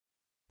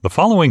The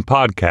following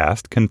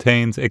podcast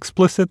contains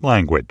explicit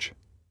language.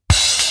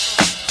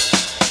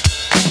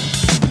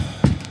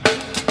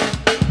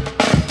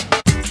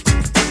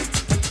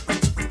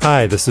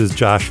 Hi, this is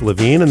Josh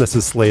Levine, and this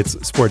is Slate's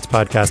sports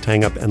podcast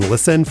Hang Up and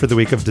Listen for the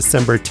week of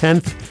December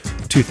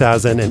 10th,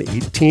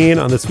 2018.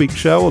 On this week's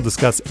show, we'll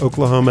discuss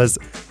Oklahoma's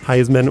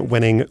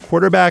Heisman-winning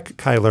quarterback,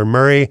 Kyler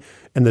Murray,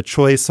 and the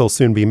choice he'll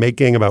soon be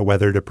making about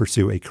whether to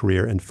pursue a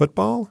career in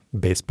football,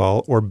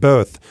 baseball, or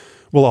both.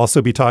 We'll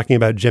also be talking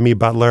about Jimmy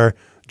Butler,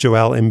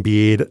 Joel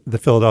Embiid, the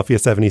Philadelphia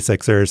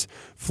 76ers,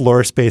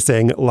 floor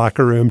spacing,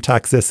 locker room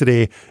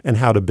toxicity, and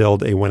how to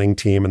build a winning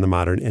team in the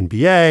modern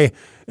NBA.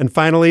 And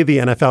finally, the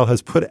NFL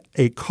has put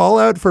a call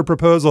out for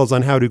proposals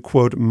on how to,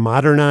 quote,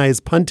 modernize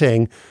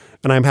punting.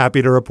 And I'm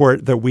happy to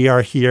report that we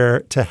are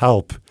here to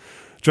help.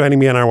 Joining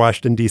me in our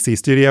Washington, D.C.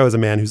 studio is a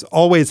man who's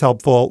always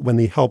helpful when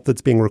the help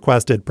that's being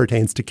requested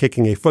pertains to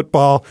kicking a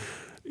football.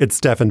 It's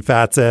Stefan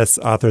Fatsis,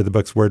 author of the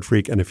books Word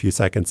Freak and A Few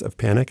Seconds of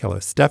Panic. Hello,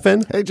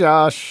 Stefan. Hey,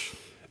 Josh.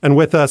 And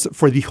with us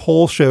for the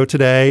whole show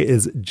today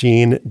is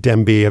Gene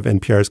Demby of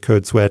NPR's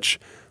Code Switch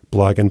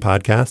blog and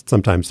podcast,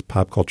 sometimes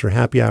Pop Culture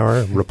Happy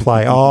Hour,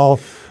 Reply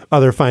All,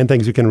 other fine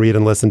things you can read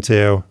and listen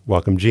to.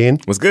 Welcome, Gene.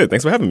 What's good?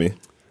 Thanks for having me.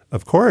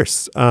 Of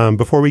course.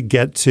 Before we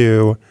get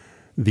to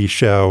the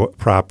show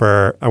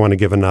proper, I want to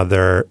give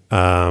another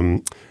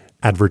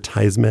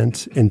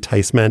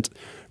enticement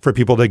for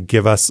people to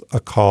give us a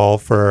call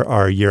for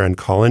our year-end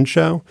call-in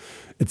show.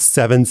 It's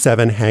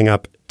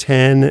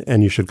 77-HANG-UP-10,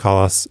 and you should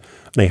call us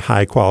on a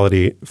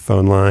high-quality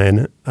phone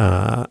line.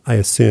 I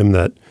assume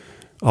that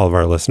all of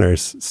our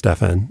listeners,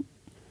 Stefan,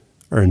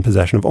 are in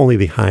possession of only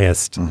the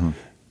highest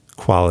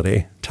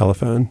quality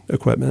telephone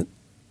equipment.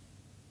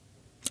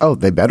 Oh,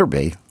 they better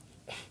be.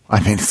 I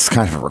mean, it's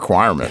kind of a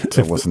requirement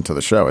to listen to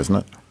the show, isn't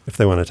it? If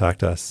they want to talk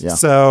to us. Yeah.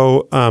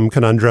 So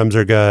conundrums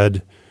are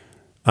good.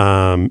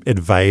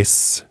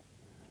 Advice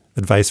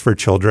for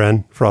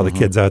children, for all the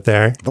kids out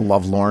there. The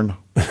lovelorn.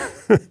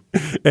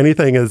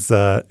 Anything is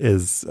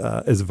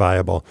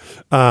viable.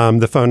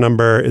 The phone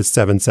number is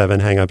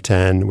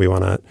 77-HANG-UP-10. We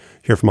want to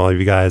hear from all of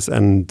you guys.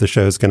 And the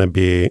show is going to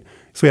be,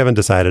 so we haven't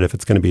decided if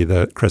it's going to be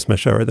the Christmas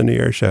show or the New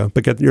Year's show,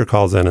 but get your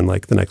calls in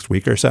like the next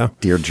week or so.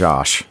 Dear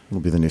Josh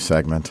will be the new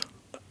segment.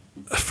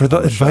 For the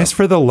advice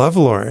for the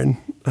lovelorn.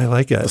 I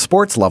like it. The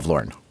sports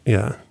lovelorn.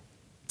 Yeah.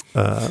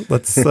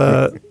 Let's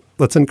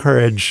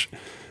encourage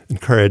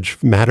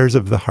matters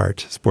of the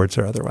heart, sports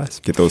or otherwise.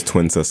 Get those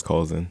twin sis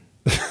calls in.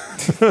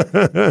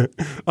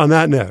 On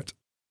that note.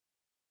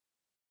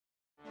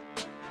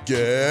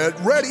 Get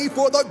ready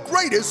for the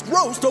greatest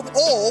roast of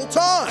all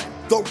time.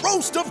 The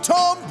Roast of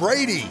Tom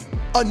Brady.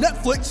 A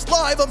Netflix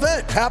live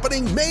event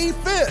happening May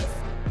 5th.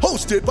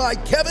 Hosted by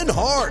Kevin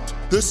Hart.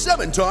 The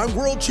 7-time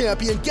world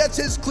champion gets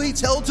his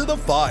cleats held to the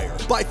fire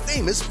by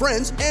famous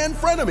friends and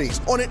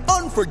frenemies on an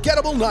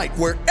unforgettable night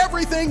where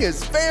everything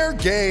is fair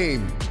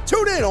game.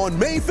 Tune in on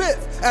May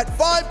 5th at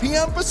 5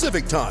 p.m.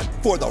 Pacific time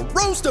for the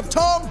Roast of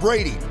Tom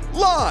Brady,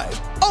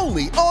 live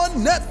only on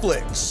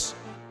Netflix.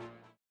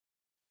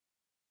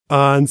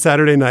 On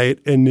Saturday night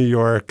in New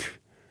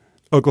York,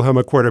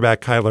 Oklahoma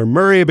quarterback Kyler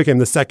Murray became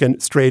the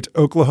second straight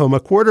Oklahoma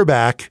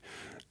quarterback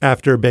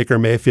after Baker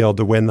Mayfield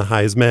to win the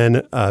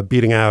Heisman,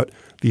 beating out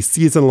the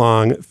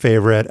season-long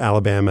favorite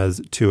Alabama's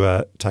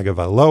Tua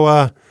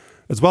Tagovailoa,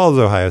 as well as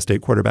Ohio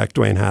State quarterback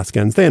Dwayne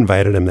Haskins. They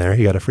invited him there.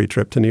 He got a free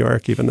trip to New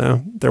York, even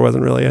though there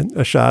wasn't really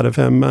a shot of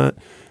him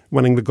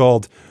winning the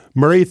gold.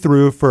 Murray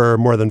threw for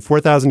more than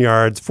 4,000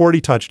 yards,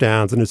 40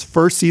 touchdowns in his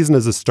first season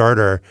as a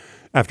starter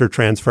after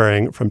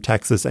transferring from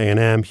Texas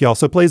A&M. He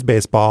also plays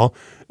baseball,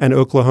 and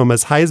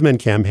Oklahoma's Heisman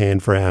campaign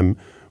for him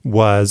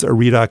was a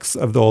redux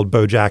of the old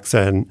Bo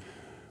Jackson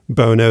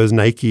Bo Knows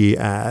Nike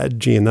ad.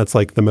 Gene, that's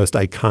like the most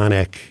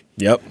iconic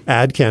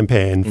ad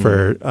campaign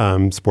for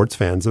sports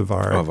fans of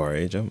our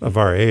age.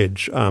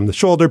 The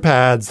shoulder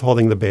pads,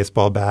 holding the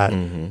baseball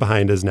bat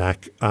behind his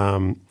neck.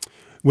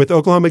 With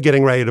Oklahoma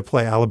getting ready to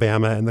play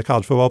Alabama in the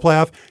college football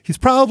playoff, he's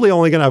probably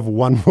only going to have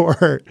one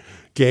more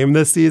game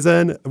this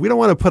season. We don't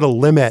want to put a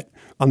limit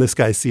on this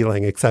guy's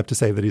ceiling, except to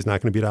say that he's not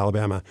going to beat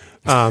Alabama.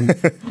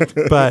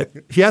 But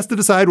he has to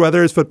decide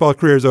whether his football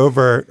career is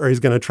over or he's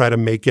going to try to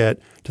make it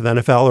to the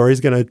NFL or he's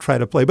going to try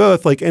to play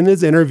both. Like in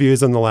his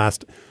interviews in the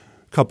last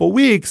couple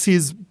weeks,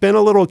 he's been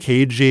a little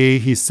cagey.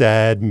 He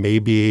said,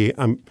 maybe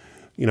I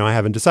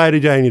haven't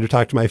decided yet. I need to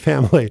talk to my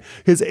family.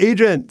 His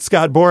agent,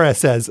 Scott Boras,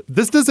 says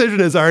this decision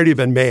has already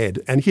been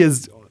made and he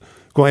is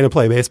going to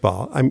play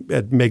baseball.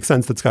 It makes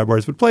sense that Scott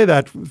Boras would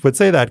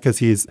say that because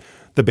he's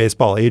the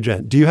baseball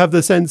agent. Do you have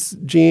the sense,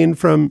 Gene,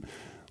 from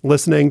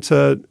listening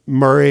to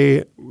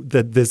Murray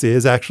that this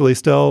is actually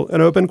still an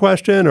open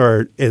question,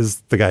 or is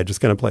the guy just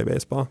going to play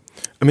baseball?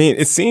 I mean,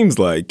 it seems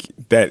like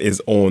that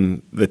is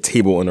on the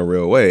table in a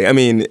real way. I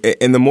mean,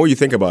 and the more you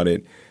think about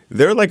it,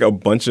 there are like a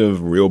bunch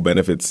of real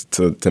benefits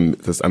to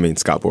I mean,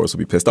 Scott Boras will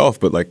be pissed off,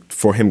 but like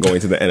for him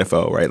going to the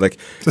NFL, right? Like,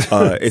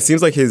 it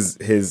seems like his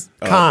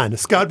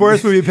Scott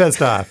Boras would be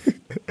pissed off.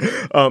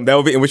 That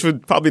would be, which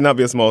would probably not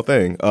be a small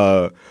thing.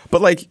 But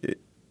like,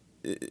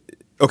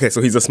 okay,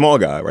 so he's a small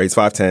guy, right? He's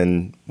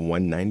 5'10",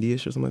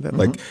 190-ish or something like that.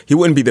 Like, he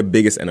wouldn't be the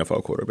biggest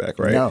NFL quarterback,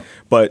 right? No.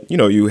 But,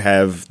 you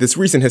have this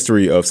recent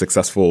history of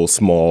successful,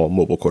 small,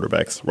 mobile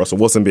quarterbacks. Russell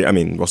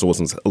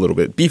Wilson's a little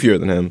bit beefier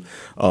than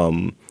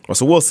him.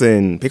 Russell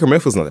Wilson, Baker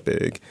Mayfield's not that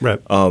big. Right.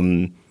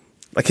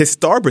 Like, his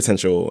star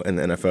potential in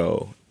the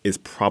NFL is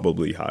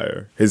probably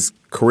higher. His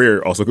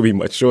career also could be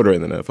much shorter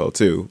in the NFL,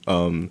 too.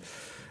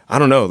 I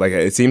don't know. Like,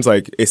 it seems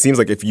like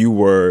if you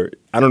were,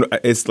 I don't know.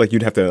 It's like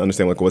you'd have to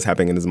understand like what's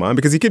happening in his mind,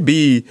 because he could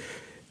be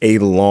have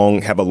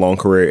a long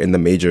career in the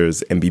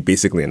majors and be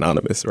basically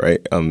anonymous, right?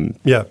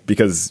 Yeah.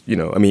 Because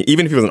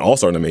even if he was an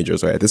all-star in the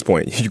majors, right, at this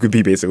point, you could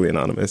be basically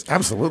anonymous.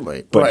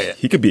 Absolutely. But Right.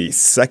 he could be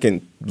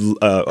second,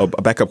 a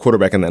backup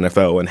quarterback in the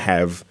NFL and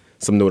have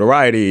some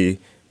notoriety,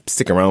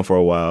 stick around for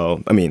a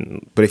while. I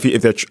mean, but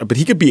but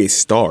he could be a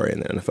star in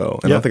the NFL.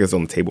 I don't think it's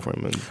on the table for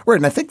him. Right.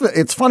 And I think that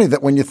it's funny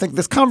that when you think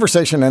this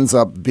conversation ends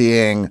up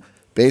being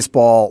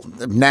baseball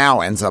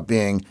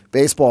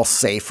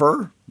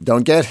safer.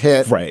 Don't get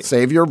hit. Right.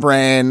 Save your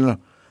brain. A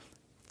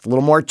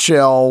little more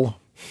chill.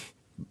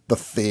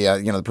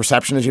 The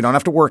perception is you don't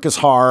have to work as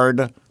hard.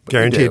 But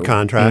Guaranteed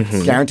contracts.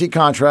 Mm-hmm. Guaranteed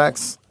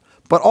contracts.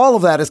 But all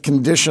of that is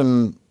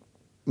conditioned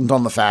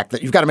on the fact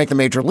that you've got to make the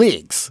major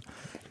leagues.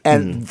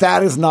 And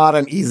that is not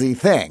an easy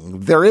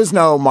thing. There is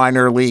no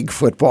minor league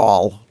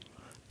football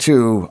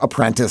to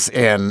apprentice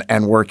in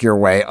and work your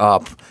way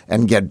up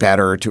and get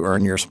better to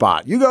earn your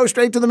spot. You go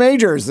straight to the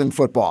majors in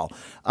football.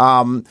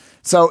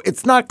 So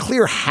it's not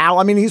clear how.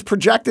 I mean, he's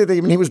projected.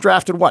 He was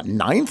drafted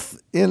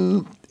ninth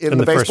in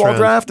the baseball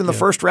draft in the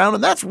first round,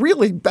 and that's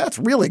really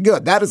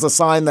good. That is a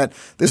sign that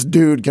this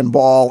dude can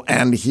ball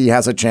and he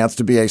has a chance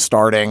to be a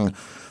starting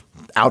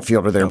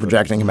outfielder. They're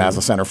projecting him as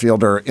a center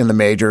fielder in the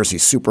majors.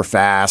 He's super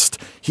fast.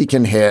 He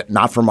can hit,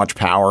 not for much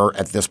power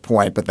at this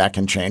point, but that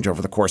can change over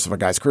the course of a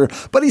guy's career.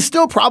 But he's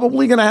still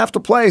probably going to have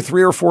to play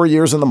 3 or 4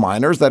 years in the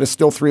minors. That is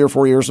still 3 or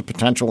 4 years of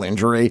potential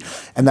injury.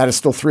 And that is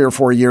still 3 or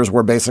 4 years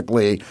where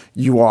basically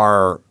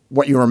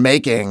what you are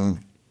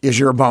making is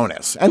your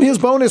bonus. And his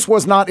bonus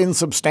was not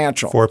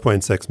insubstantial.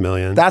 $4.6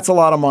 million. That's a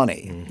lot of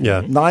money.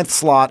 Yeah. 9th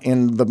slot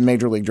in the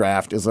major league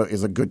draft is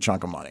a good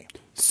chunk of money.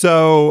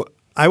 So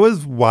I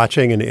was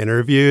watching an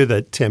interview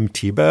that Tim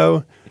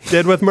Tebow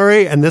did with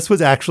Murray, and this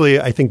was actually,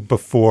 I think,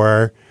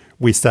 before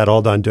we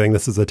settled on doing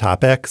this as a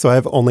topic. So I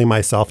have only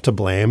myself to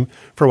blame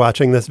for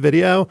watching this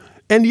video.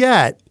 And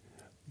yet,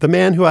 the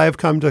man who I have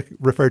come to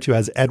refer to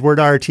as Edward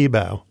R.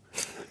 Tebow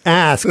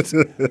asked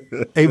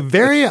a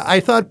very, I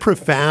thought,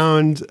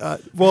 profound,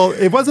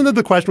 it wasn't that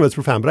the question was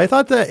profound, but I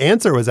thought the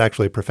answer was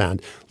actually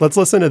profound. Let's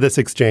listen to this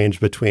exchange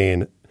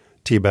between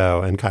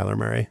Tebow and Kyler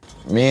Murray.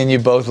 Me and you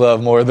both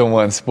love more than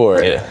one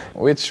sport. Yeah.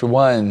 Which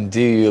one do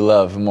you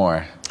love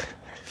more?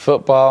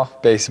 Football,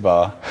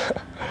 baseball?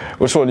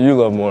 Which one do you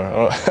love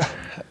more?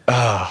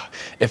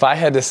 If I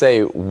had to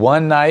say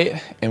one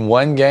night in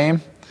one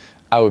game,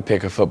 I would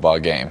pick a football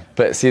game.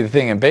 But see, the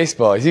thing in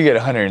baseball is you get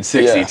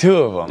 162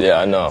 of them.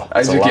 Yeah, I know.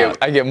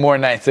 I get more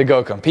nights to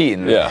go compete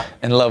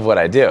and love what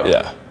I do.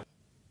 Yeah.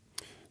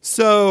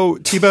 So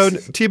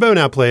Tebow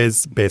now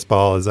plays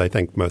baseball, as I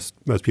think most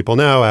people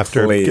know.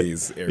 After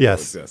plays,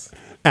 yes,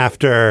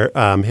 after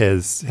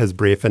his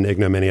brief and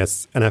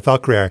ignominious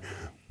NFL career.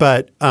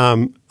 But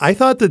I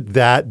thought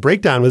that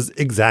breakdown was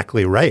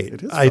exactly right.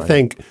 I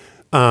think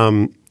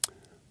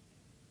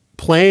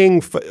playing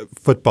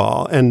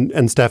football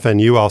and Stefan,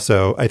 you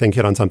also I think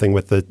hit on something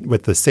with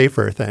the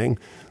safer thing.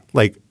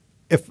 Like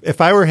if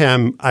I were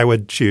him, I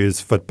would choose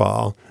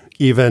football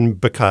even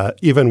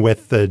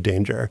with the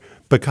danger.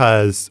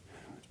 Because,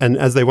 and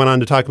as they went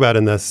on to talk about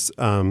in this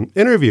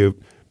interview,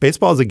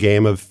 baseball is a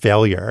game of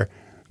failure.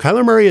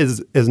 Kyler Murray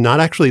is not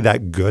actually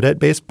that good at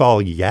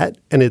baseball yet,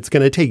 and it's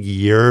going to take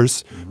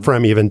years for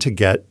him even to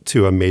get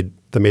to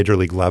the major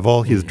league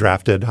level. He's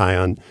drafted high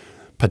on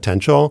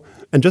potential.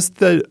 And just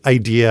the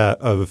idea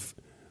of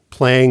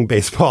playing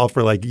baseball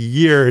for like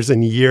years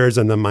and years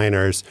in the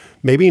minors,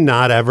 maybe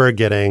not ever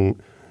getting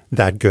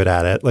that good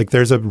at it. Like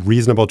there's a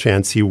reasonable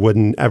chance he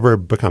wouldn't ever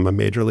become a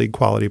major league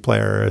quality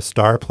player or a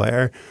star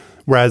player.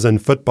 Whereas in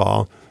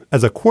football,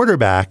 as a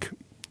quarterback,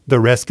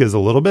 the risk is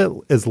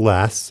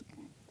less.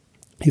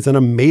 He's an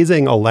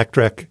amazing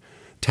electric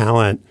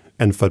talent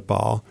in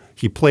football.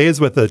 He plays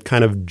with a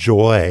kind of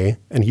joy,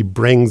 and he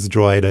brings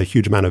joy to a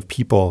huge amount of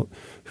people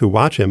who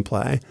watch him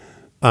play.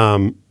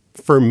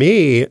 For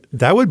me,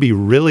 that would be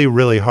really,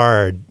 really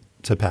hard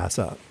to pass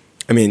up.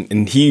 I mean,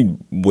 and he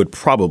would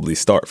probably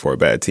start for a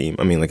bad team.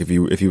 I mean, like if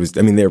he was,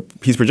 I mean,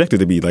 he's projected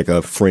to be like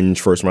a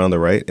fringe first rounder,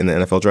 right, in the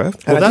NFL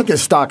draft. And I think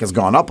his stock has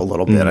gone up a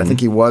little bit. I think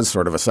he was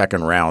sort of a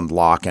second round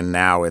lock, and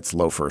now it's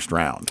low first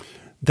round.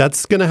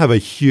 That's going to have a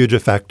huge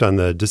effect on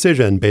the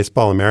decision.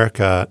 Baseball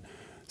America,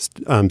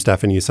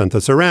 Stefan, you sent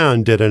this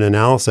around, did an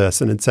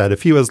analysis, and it said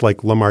if he was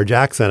like Lamar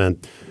Jackson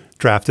and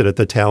drafted at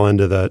the tail end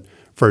of the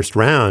first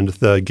round,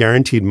 the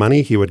guaranteed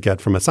money he would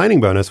get from a signing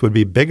bonus would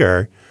be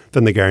bigger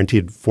than the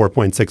guaranteed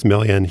 $4.6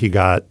 million he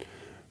got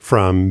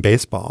from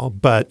baseball.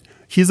 But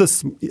he's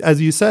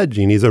as you said,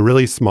 Gene, he's a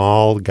really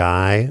small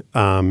guy.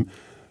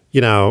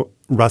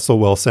 Russell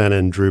Wilson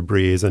and Drew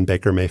Brees and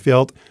Baker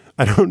Mayfield.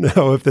 I don't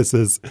know if there's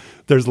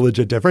a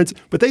legit difference,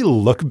 but they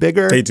look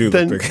bigger They do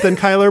than look bigger. than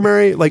Kyler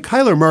Murray. Like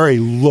Kyler Murray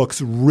looks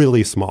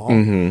really small.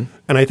 And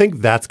I think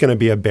that's going to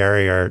be a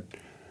barrier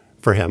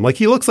for him. Like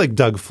he looks like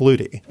Doug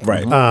Flutie.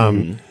 Right.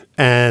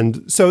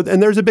 And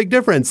there's a big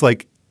difference.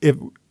 Like if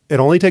it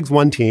only takes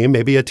one team,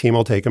 maybe a team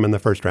will take him in the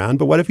first round.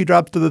 But what if he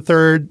drops to the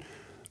third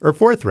or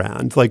fourth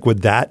round? Like,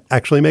 would that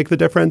actually make the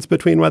difference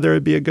between whether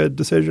it'd be a good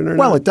decision or not?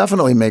 Well, it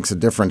definitely makes a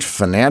difference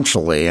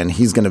financially, and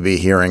he's going to be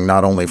hearing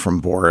not only from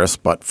Boris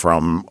but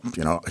from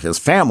his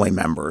family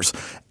members.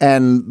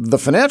 And the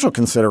financial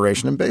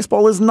consideration in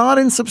baseball is not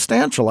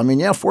insubstantial. I mean,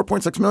 yeah,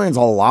 $4.6 million is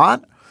a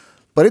lot,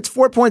 but it's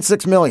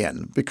 $4.6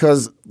 million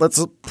because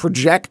let's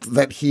project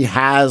that he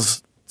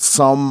has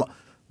some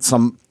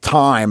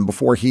time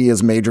before he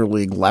is major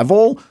league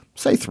level.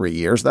 Say 3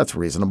 years, that's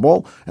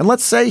reasonable. And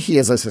let's say he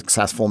is a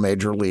successful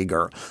major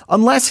leaguer.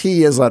 Unless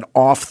he is an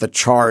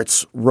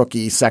off-the-charts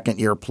rookie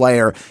second-year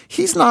player,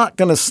 he's not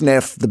going to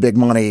sniff the big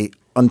money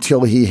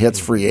until he hits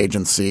free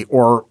agency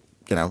or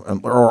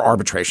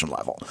arbitration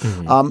level.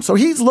 So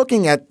he's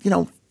looking at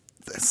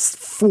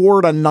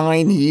 4 to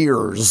 9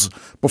 years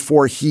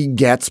before he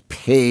gets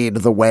paid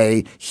the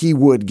way he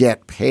would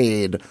get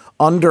paid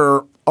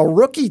under a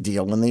rookie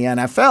deal in the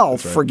NFL,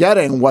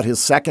 forgetting what his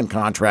second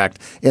contract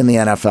in the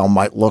NFL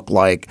might look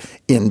like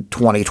in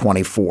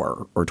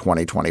 2024 or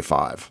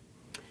 2025.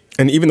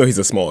 And even though he's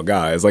a small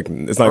guy, it's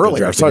not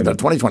earlier. Sorry,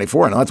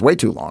 2024. No, that's way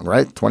too long,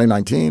 right?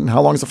 2019.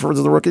 How long is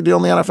the rookie deal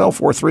in the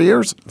NFL? 3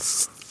 years?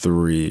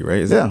 3, right?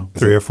 Is Yeah. it?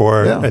 3 or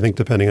 4, Yeah. I think,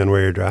 depending on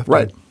where you're drafted.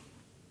 Right.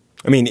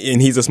 I mean,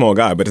 and he's a small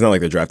guy, but it's not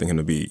like they're drafting him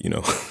to be,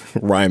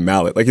 Ryan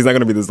Mallett. Like he's not going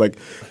to be this like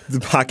the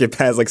pocket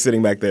pass like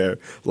sitting back there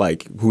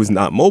like who's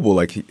not mobile.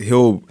 Like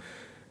he'll,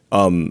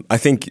 I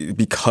think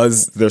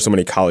because there's so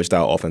many college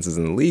style offenses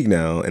in the league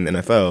now in the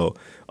NFL,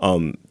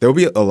 there will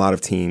be a lot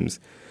of teams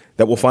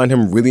that will find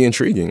him really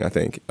intriguing. I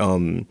think. I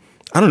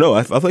don't know.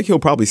 I feel like he'll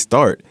probably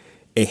start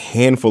a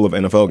handful of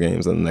NFL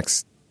games in the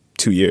next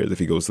 2 years if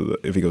he goes to the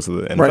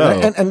NFL.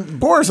 Right. And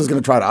Boris is going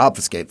to try to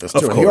obfuscate this too.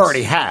 Of And he course.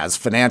 already has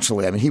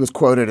financially. I mean, he was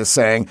quoted as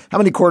saying, how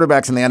many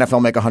quarterbacks in the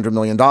NFL make $100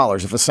 million?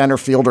 If a center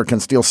fielder can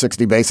steal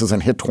 60 bases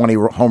and hit 20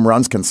 home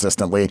runs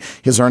consistently,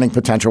 his earning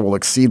potential will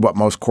exceed what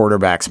most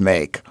quarterbacks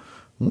make.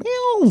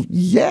 Well,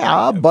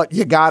 yeah, but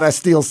you got to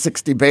steal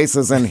 60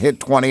 bases and hit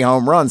 20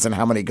 home runs. And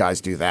how many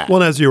guys do that?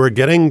 Well, and as you were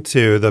getting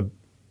to the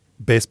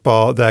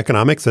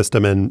economic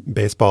system in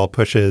baseball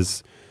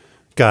pushes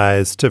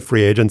guys to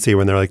free agency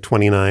when they're like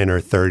 29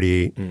 or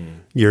 30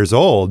 years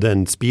old,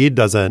 and speed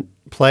doesn't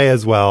play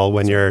as well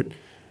when you're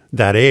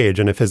that age.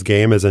 And if his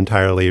game is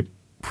entirely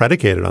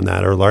predicated on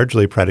that or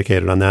largely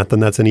predicated on that,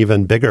 then that's an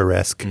even bigger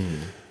risk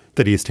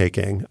that he's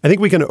taking. I think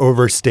we can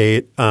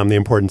overstate the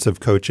importance of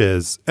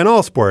coaches in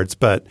all sports,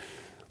 but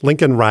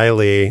Lincoln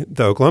Riley,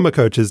 the Oklahoma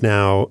coach, has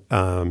now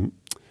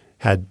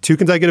had 2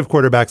 consecutive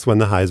quarterbacks win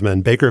the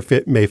Heisman. Baker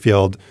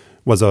Mayfield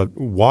was a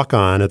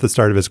walk-on at the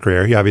start of his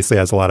career. He obviously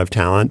has a lot of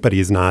talent, but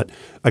he's not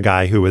a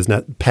guy who was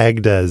not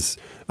pegged as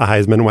a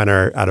Heisman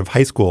winner out of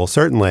high school,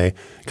 certainly.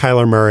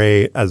 Kyler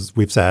Murray, as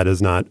we've said,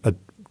 is not a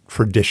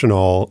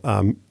traditional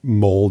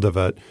mold of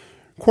a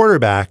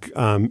quarterback.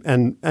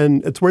 And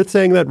it's worth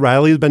saying that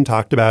Riley's been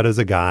talked about as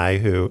a guy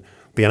who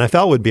the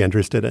NFL would be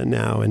interested in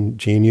now. And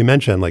Gene, you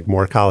mentioned like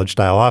more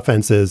college-style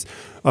offenses,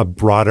 a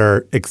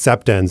broader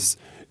acceptance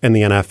in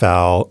the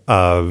NFL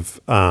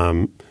of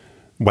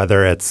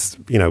whether it's,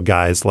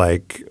 guys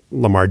like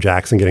Lamar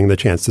Jackson getting the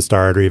chance to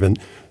start, or even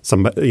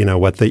some,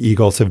 what the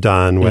Eagles have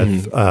done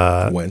with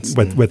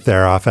with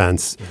their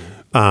offense.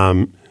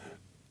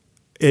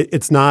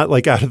 It's not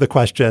like out of the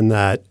question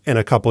that in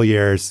a couple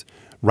years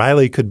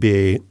Riley could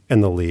be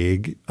in the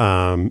league,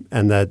 and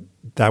that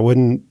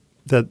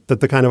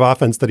the kind of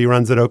offense that he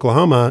runs at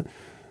Oklahoma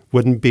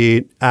wouldn't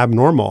be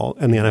abnormal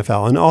in the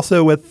NFL. And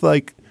also with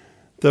like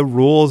the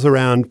rules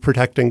around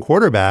protecting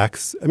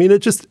quarterbacks, I mean,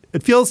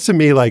 it feels to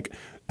me like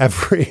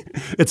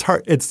it's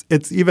hard.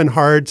 It's even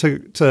hard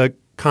to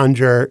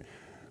conjure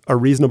a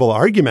reasonable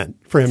argument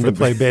for him to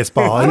play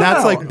baseball, and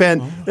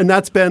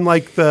that's been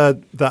like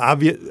the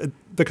obvious.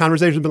 The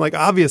conversation's been like,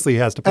 obviously he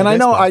has to play baseball.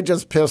 And I know I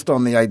just pissed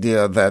on the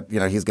idea that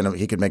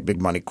he could make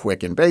big money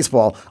quick in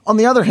baseball. On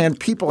the other hand,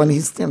 people, and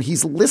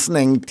he's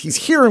listening, he's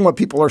hearing what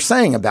people are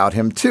saying about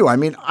him too. I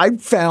mean, I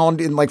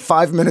found in like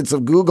 5 minutes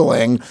of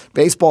Googling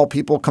baseball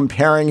people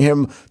comparing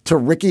him to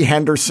Ricky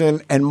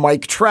Henderson and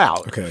Mike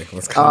Trout. Okay,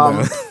 let's calm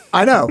down.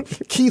 I know.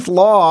 Keith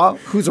Law,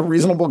 who's a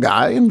reasonable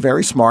guy and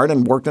very smart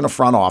and worked in a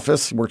front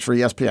office, he works for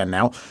ESPN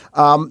now.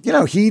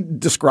 He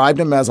described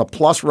him as a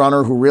plus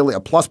runner who really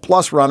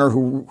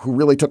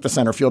took to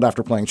center field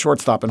after playing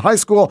shortstop in high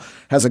school,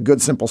 has a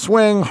good simple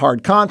swing,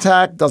 hard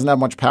contact, doesn't have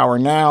much power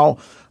now,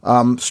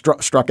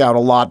 struck out a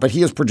lot, but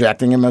he is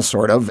projecting him as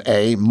sort of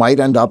might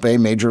end up a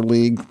major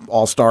league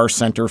all-star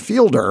center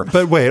fielder.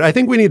 But wait, I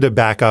think we need to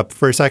back up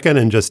for a second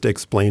and just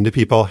explain to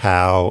people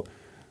how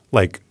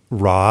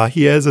raw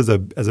he is as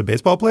a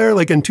baseball player.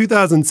 Like in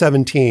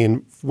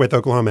 2017 with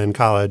Oklahoma in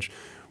college,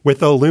 with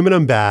the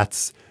aluminum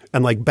bats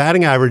And like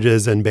batting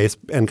averages in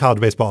college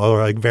baseball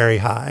are like very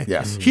high.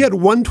 Yes. He had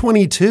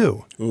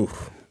 122.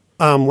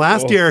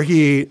 Last year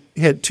he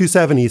hit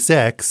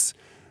 276,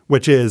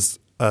 which is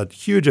a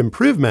huge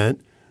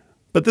improvement.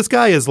 But this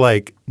guy is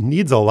like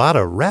needs a lot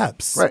of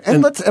reps. Right.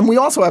 And we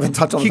also haven't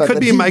touched on the he fact could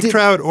that be Mike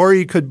Trout or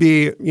he could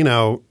be,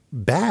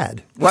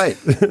 bad. Right.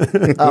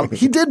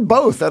 He did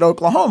both at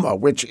Oklahoma,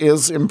 which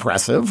is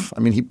impressive.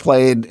 I mean, he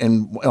played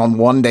on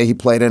one day he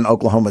played in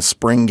Oklahoma's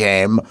spring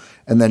game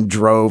and then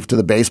drove to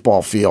the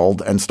baseball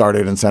field and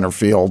started in center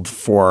field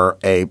for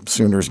a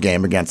Sooners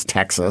game against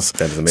Texas.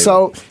 That is amazing.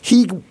 So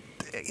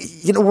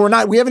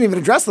we haven't even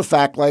addressed the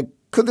fact, like,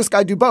 could this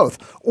guy do both?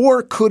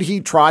 Or could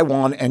he try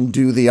one and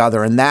do the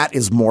other? And that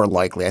is more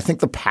likely. I think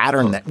the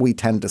pattern that we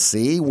tend to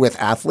see with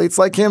athletes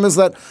like him is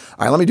that,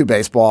 all right, let me do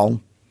baseball.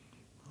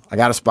 I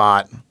got a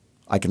spot.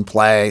 I can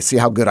play, see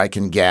how good I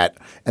can get.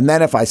 And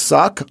then if I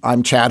suck,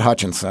 I'm Chad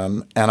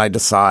Hutchinson, and I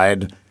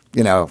decide,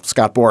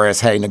 Scott Boras,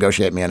 hey,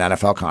 negotiate me an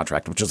NFL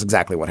contract, which is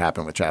exactly what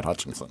happened with Chad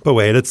Hutchinson. But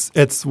wait,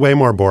 it's way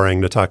more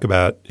boring to talk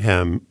about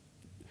him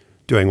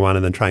doing one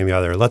and then trying the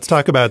other. Let's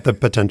talk about the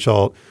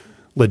potential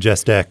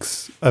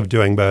logistics of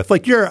doing both.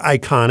 Like, you're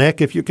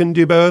iconic if you can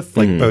do both,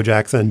 like Bo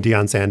Jackson,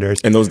 Deion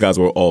Sanders. And those guys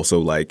were also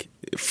like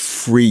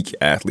freak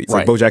athletes.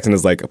 Right. Like Bo Jackson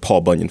is like a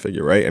Paul Bunyan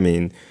figure, right? I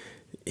mean,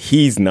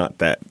 he's not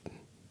that.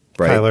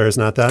 Right? Kyler is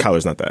not that?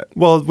 Kyler's not that.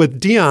 Well, with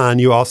Deion,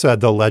 you also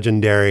had the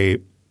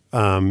legendary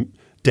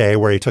day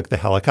where he took the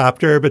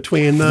helicopter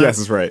between the... Yes,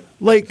 that's right.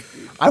 Like,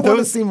 I want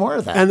to see more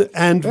of that.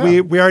 And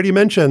we already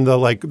mentioned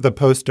the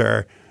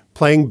poster,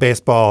 playing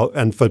baseball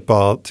and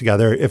football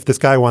together. If this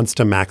guy wants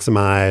to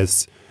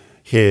maximize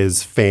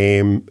his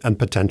fame and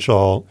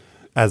potential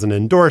as an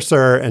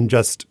endorser and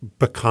just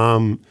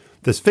become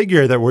this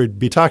figure that we'd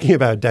be talking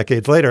about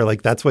decades later,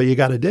 like, that's what you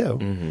got to do.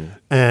 Mm-hmm.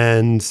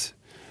 And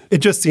it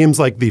just seems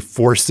like the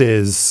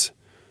forces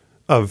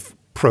of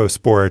pro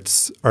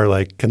sports are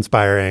like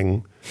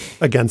conspiring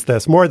against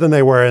this more than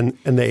they were in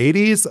the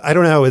 80s. I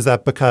don't know. Is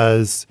that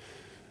because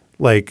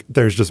like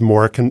there's just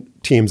more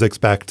teams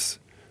expect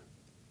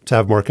to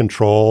have more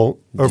control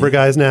over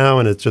guys now,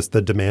 and it's just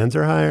the demands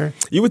are higher?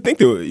 You would think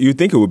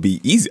it would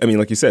be easy. I mean,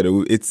 like you said,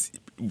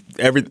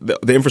 the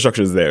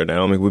infrastructure is there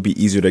now. I mean, it would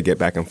be easier to get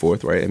back and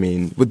forth, right? I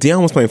mean, what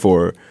Deion was playing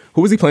for,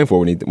 who was he playing for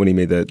when he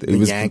made that? It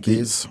was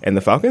Yankees and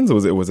the Falcons. Or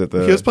was it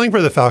the? He was playing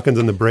for the Falcons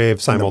and the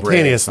Braves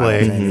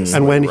simultaneously.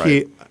 And when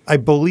I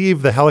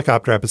believe the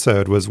helicopter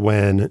episode was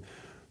when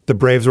the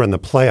Braves were in the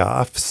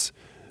playoffs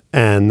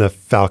and the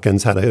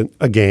Falcons had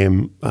a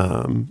game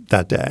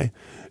that day.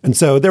 And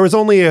so there was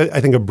only,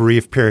 I think, a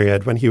brief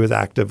period when he was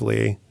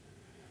actively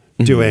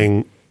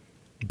doing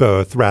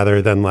both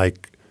rather than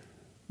like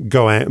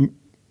going,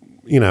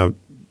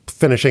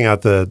 finishing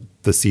out the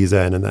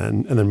season and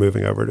then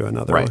moving over to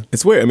another one.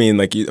 It's weird. I mean,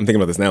 like, I'm thinking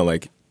about this now.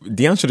 Like,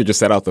 Deion should have just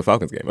sat out the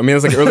Falcons game. I mean,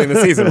 it's like early in the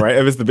season, right?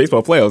 If it's the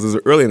baseball playoffs,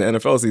 it's early in the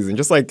NFL season.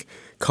 Just like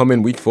come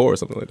in week 4 or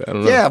something like that. I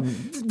don't know. Yeah,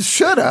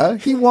 shoulda.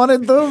 He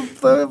wanted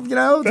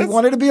he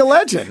wanted to be a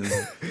legend.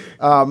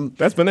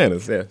 That's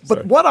bananas. Yeah.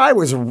 But what I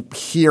was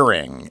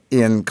hearing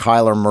in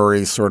Kyler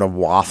Murray's sort of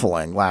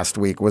waffling last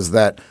week was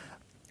that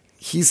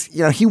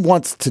he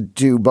wants to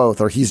do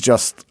both, or he's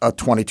just a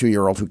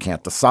 22-year-old who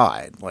can't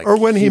decide. Like, or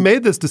when he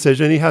made this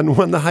decision, he hadn't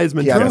won the Heisman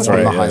Trophy. He hadn't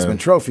won the Heisman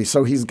Trophy,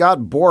 so he's got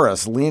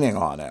Boras leaning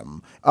on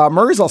him.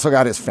 Murray's also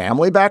got his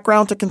family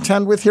background to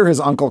contend with here.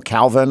 His uncle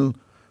Calvin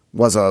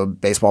was a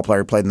baseball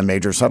player, played in the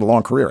majors, had a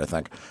long career, I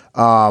think,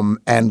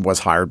 and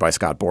was hired by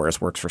Scott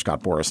Boras, works for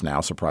Scott Boras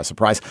now, surprise,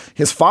 surprise.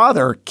 His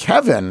father,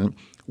 Kevin,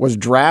 was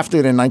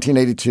drafted in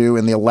 1982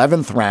 in the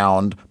 11th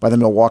round by the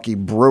Milwaukee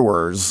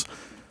Brewers,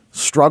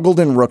 struggled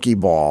in rookie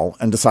ball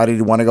and decided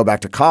he wanted to go back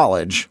to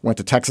college, went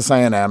to Texas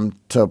A&M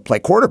to play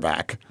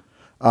quarterback.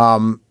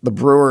 The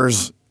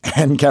Brewers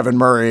and Kevin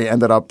Murray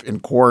ended up in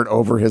court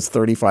over his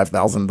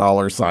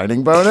 $35,000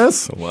 signing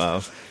bonus.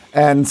 Wow.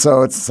 And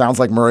so it sounds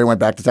like Murray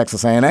went back to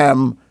Texas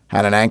A&M,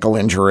 had an ankle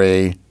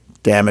injury,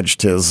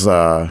 damaged his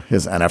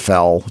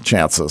NFL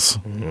chances.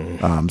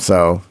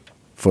 So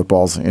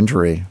football's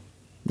injury,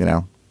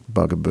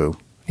 bugaboo.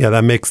 Yeah,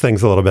 that makes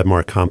things a little bit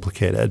more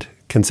complicated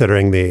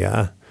considering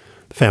the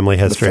family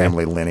history. The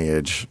family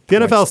lineage. The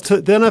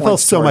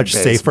NFL's so much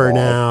safer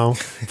now.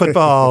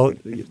 Football,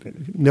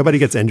 nobody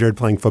gets injured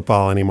playing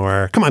football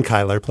anymore. Come on,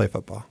 Kyler, play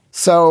football.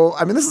 So,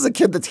 I mean, this is a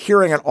kid that's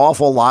hearing an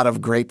awful lot of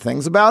great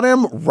things about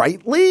him,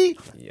 rightly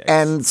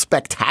and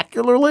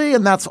spectacularly,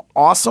 and that's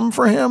awesome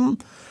for him.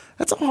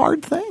 That's a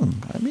hard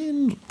thing. I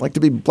mean, like, to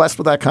be blessed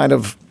with that kind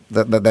of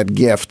that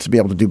gift to be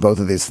able to do both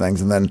of these things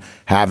and then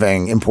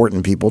having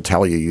important people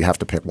tell you have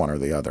to pick one or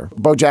the other.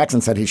 Bo Jackson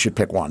said he should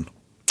pick one.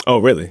 Oh,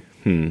 really?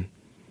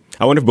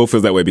 I wonder if Bo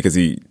feels that way because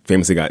he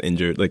famously got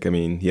injured. Like, I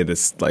mean, he had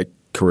this like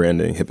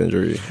career-ending hip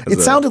injury. It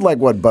sounded like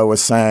what Bo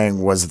was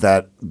saying was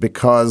that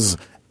because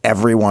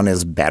everyone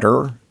is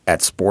better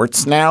at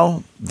sports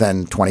now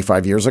than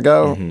 25 years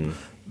ago,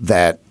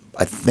 that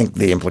I think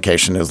the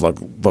implication is, look,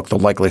 the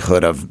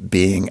likelihood of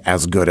being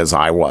as good as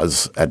I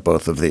was at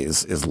both of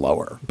these is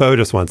lower. Bo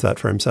just wants that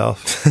for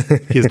himself.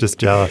 He's just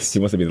jealous. He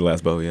wants to be the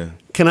last Bo, yeah.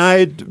 Can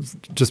I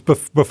just,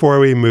 before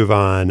we move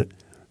on,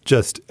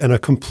 just in a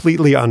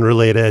completely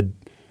unrelated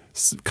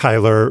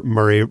Kyler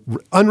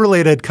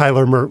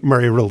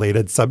Murray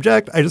related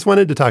subject, I just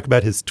wanted to talk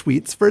about his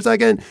tweets for a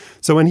second.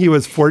 So when he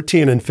was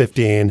 14 and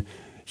 15,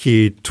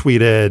 he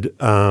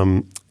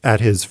tweeted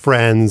at his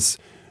friends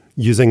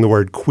using the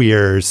word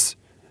queers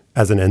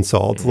as an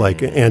insult,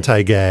 like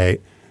anti-gay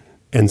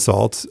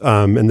insult.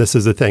 And this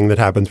is a thing that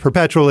happens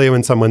perpetually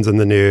when someone's in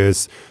the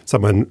news,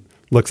 someone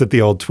looks at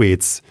the old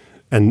tweets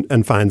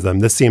and finds them.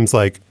 This seems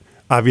like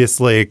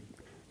obviously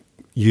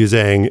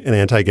using an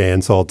anti-gay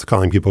insult,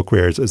 calling people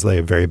queers is like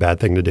a very bad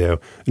thing to do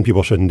and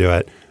people shouldn't do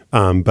it.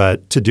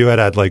 But to do it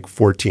at like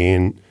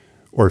 14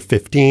 or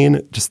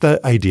 15, just the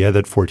idea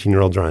that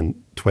 14-year-olds are on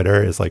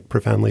Twitter is like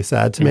profoundly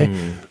sad to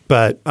me.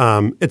 But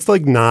it's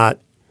like not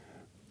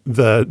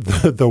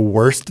the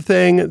worst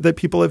thing that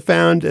people have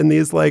found in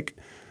these like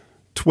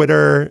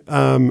Twitter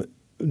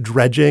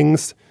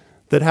dredgings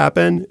that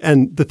happen.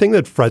 And the thing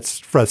that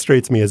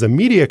frustrates me as a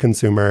media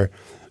consumer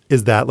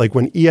is that like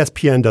when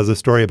ESPN does a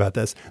story about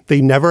this, they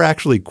never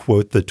actually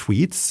quote the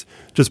tweets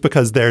just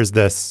because there's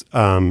this,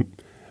 I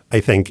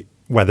think,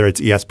 whether it's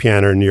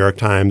ESPN or New York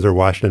Times or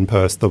Washington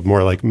Post, the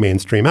more like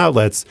mainstream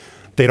outlets,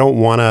 they don't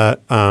want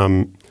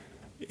to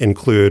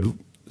include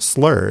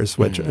slurs,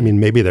 which I mean,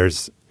 maybe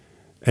there's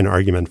an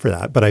argument for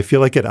that, but I feel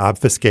like it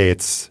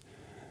obfuscates.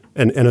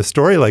 And in a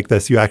story like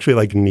this, you actually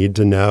like need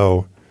to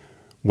know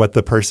what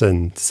the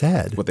person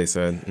said, What they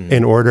said.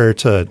 in order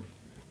to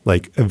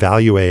like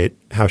evaluate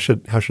how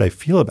should I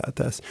feel about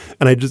this.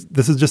 And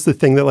this is just the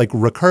thing that like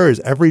recurs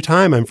every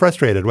time I'm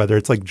frustrated, whether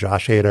it's like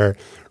Josh Hader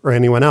or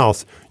anyone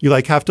else. You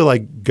like have to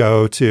like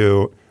go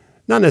to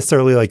not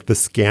necessarily like the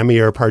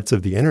scammier parts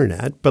of the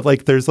internet, but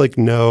like there's like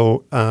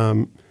no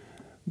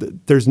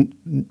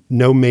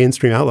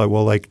mainstream outlet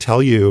will like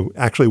tell you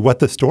actually what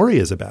the story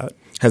is about.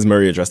 Has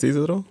Murray addressed these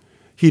at all?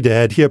 He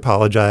did. He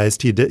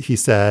apologized. He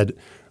said,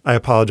 I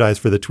apologize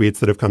for the tweets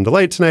that have come to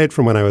light tonight.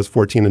 From when I was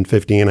 14 and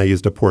 15, I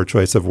used a poor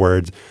choice of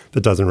words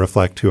that doesn't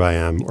reflect who I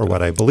am or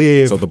what I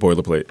believe. So the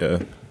boilerplate,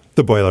 yeah.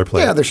 The boilerplate.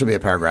 Yeah, there should be a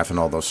paragraph in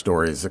all those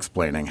stories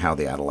explaining how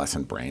the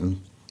adolescent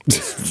brain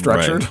is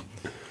structured. Right.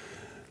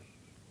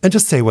 And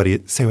just say what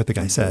the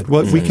guy said.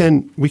 Well, we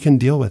can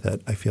deal with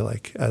it. I feel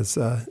like as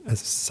a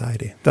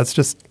society.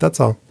 That's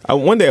all.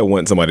 One day I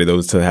want somebody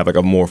though to have like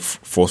a more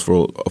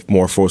forceful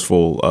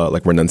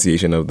like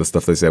renunciation of the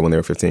stuff they said when they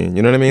were 15.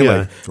 You know what I mean? Yeah.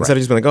 Like instead of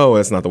just being like, oh,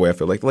 that's not the way I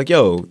feel. Like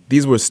yo,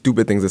 these were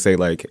stupid things to say.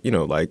 Like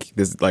like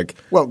this like.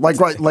 Well, like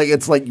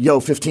it's like yo,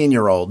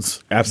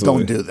 15-year-olds,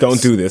 absolutely don't do this.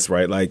 Don't do this,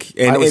 right? Like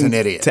I was an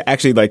idiot. To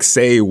actually like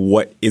say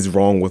what is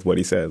wrong with what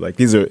he said. Like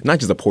these are not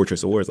just a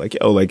portrait of words. Like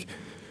yo, like.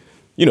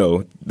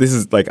 This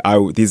is like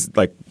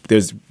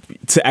there's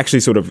to actually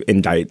sort of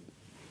indict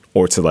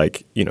or to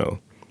like,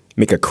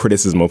 make a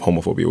criticism of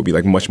homophobia would be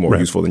like much more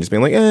useful than just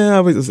being like, I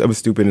was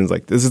stupid. And it's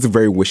like, this is a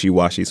very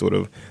wishy-washy sort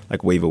of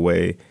like wave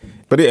away.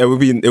 But it would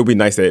be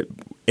nice that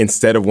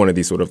instead of one of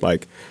these sort of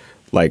like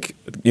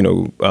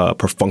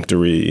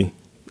perfunctory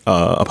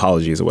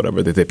apologies or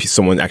whatever, that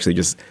someone actually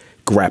just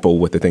grapple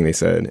with the thing they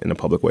said in a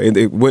public way.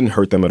 It wouldn't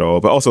hurt them at all.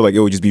 But also like, it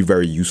would just be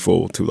very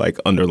useful to like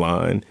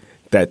underline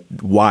that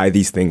why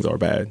these things are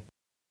bad.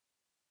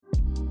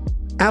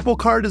 Apple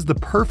Card is the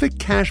perfect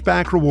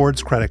cashback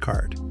rewards credit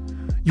card.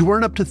 You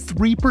earn up to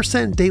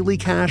 3% daily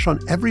cash on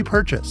every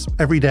purchase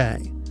every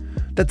day.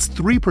 That's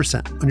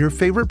 3% on your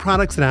favorite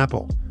products at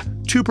Apple,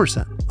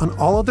 2% on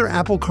all other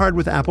Apple Card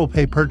with Apple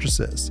Pay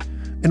purchases,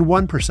 and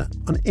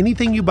 1% on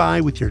anything you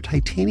buy with your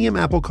titanium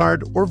Apple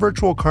Card or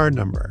virtual card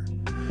number.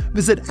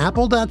 Visit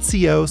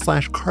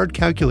apple.co/card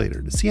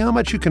calculator to see how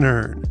much you can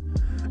earn.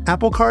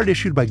 Apple Card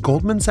issued by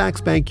Goldman Sachs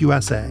Bank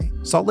USA,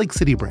 Salt Lake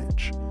City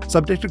branch.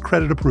 Subject to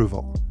credit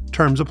approval.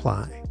 Terms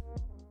apply.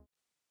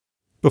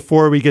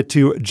 Before we get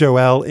to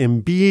Joel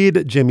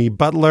Embiid, Jimmy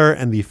Butler,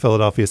 and the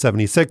Philadelphia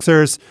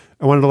 76ers,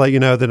 I wanted to let you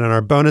know that in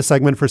our bonus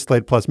segment for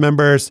Slate Plus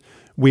members,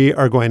 we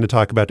are going to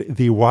talk about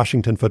the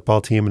Washington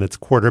football team and its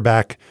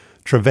quarterback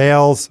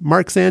travails.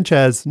 Mark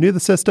Sanchez knew the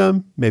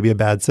system, maybe a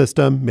bad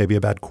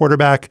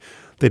quarterback.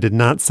 They did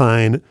not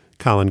sign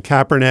Colin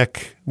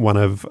Kaepernick, one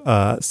of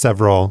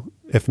several,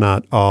 if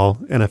not all,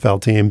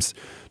 NFL teams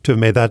to have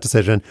made that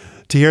decision.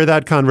 To hear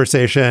that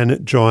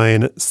conversation,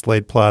 join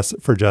Slate Plus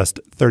for just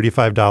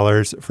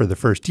 $35 for the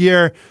first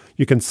year.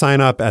 You can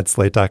sign up at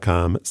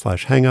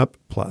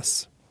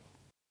slate.com/hangupplus.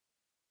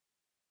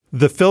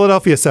 The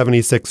Philadelphia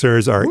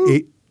 76ers are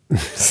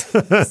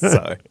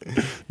Sorry.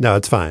 No,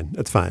 it's fine.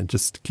 It's fine.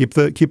 Just keep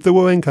the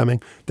wooing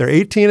coming. They're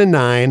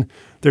 18-9.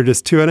 They're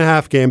just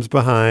 2.5 games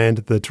behind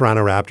the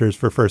Toronto Raptors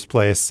for first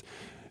place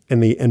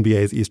in the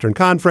NBA's Eastern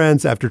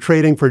Conference after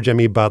trading for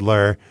Jimmy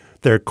Butler.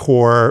 Their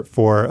core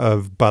four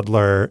of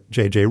Butler,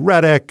 J.J.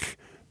 Redick,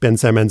 Ben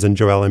Simmons, and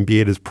Joel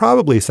Embiid is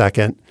probably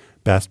second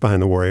best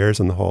behind the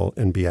Warriors in the whole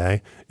NBA.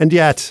 And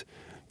yet,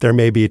 there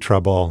may be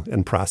trouble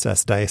in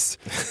process dice.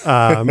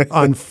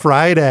 On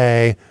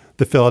Friday,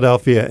 the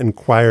Philadelphia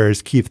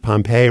Inquirer's Keith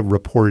Pompey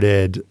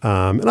reported,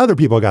 and other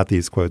people got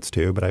these quotes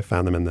too, but I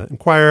found them in the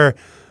Inquirer,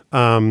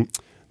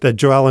 that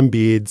Joel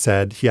Embiid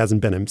said he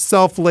hasn't been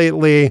himself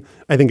lately.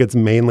 I think it's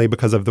mainly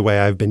because of the way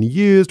I've been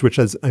used, which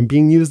is I'm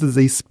being used as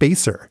a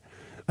spacer.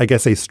 I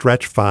guess a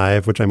stretch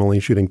 5, which I'm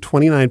only shooting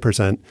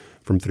 29%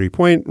 from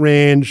 3-point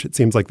range. It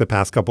seems like the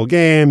past couple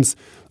games,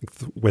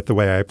 with the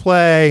way I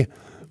play,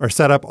 our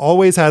setup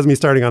always has me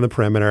starting on the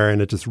perimeter,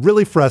 and it just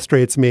really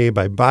frustrates me.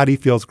 My body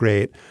feels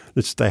great.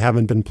 It's just I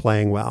haven't been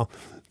playing well.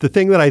 The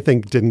thing that I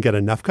think didn't get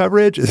enough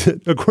coverage is,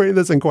 according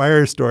to this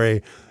Inquirer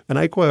story, and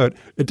I quote,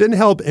 it didn't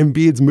help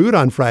Embiid's mood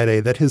on Friday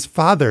that his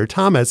father,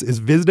 Thomas, is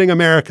visiting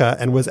America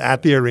and was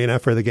at the arena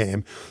for the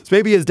game. So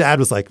maybe his dad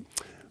was like,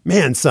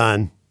 man,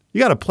 son,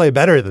 you got to play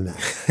better than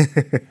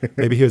that.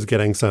 Maybe he was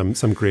getting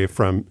some grief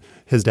from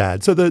his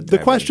dad. So the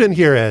question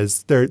here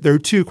is, there are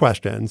two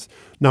questions.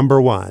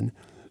 Number one,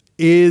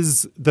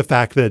 is the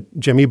fact that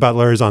Jimmy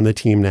Butler is on the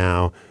team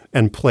now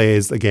and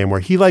plays a game where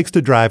he likes to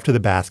drive to the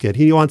basket,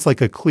 he wants like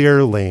a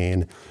clear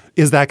lane,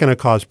 is that going to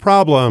cause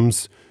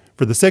problems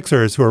for the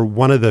Sixers, who are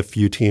one of the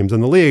few teams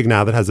in the league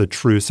now that has a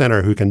true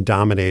center who can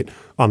dominate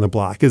on the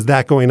block? Is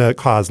that going to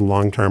cause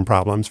long-term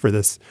problems for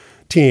this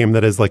team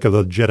that is like a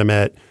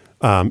legitimate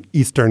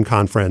Eastern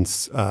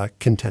Conference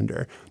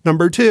contender?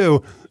 Number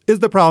two is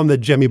the problem that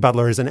Jimmy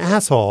Butler is an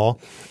asshole,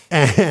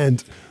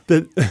 and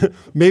that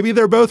maybe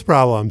they're both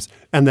problems,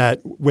 and that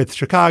with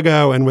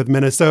Chicago and with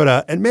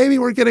Minnesota, and maybe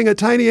we're getting a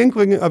tiny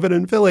inkling of it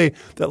in Philly,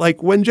 that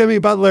like when Jimmy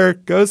Butler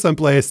goes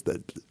someplace,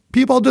 that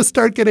people just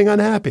start getting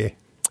unhappy.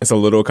 It's a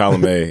little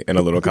column A and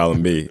a little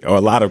column B, or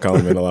a lot of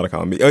column A and a lot of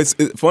column B.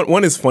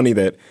 One is funny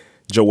that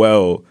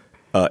Joel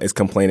is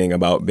complaining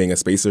about being a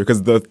spacer,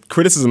 because the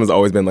criticism has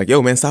always been like,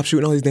 yo, man, stop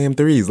shooting all these damn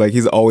threes. Like,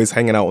 he's always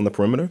hanging out on the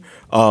perimeter.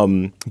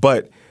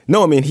 But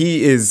no, I mean,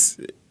 he is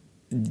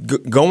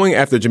going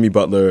after Jimmy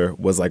Butler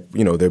was like,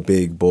 you know, their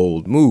big,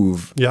 bold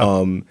move.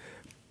 Yeah.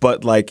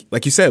 But like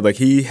you said, like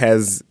he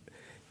has,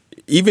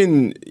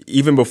 even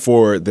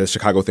before the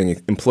Chicago thing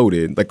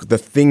imploded, like the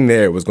thing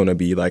there was going to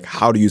be like,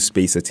 how do you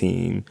space a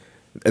team?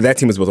 That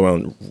team was built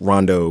around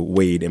Rondo,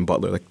 Wade, and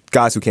Butler, like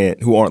guys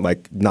who aren't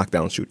like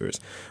knockdown shooters.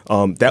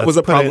 That was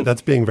a problem.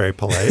 That's being very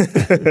polite.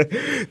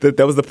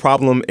 That was the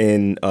problem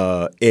in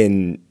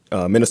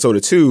Minnesota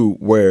too,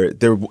 where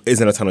there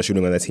isn't a ton of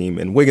shooting on that team,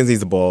 and Wiggins needs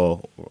the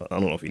ball. I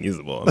don't know if he needs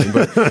the ball. I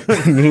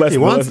mean, but He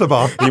wants the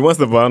ball. He wants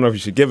the ball. I don't know if you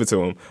should give it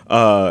to him.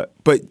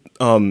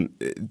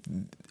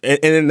 And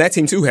then that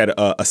team too had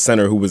a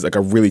center who was like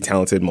a really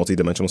talented,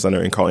 multi-dimensional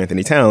center in Karl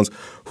Anthony Towns,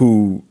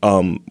 who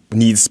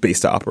needs space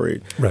to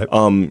operate. Right.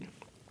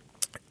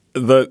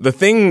 The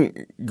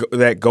thing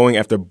that going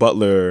after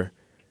Butler,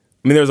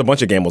 I mean, there's a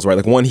bunch of gambles, right?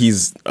 Like one,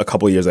 he's a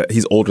couple of years,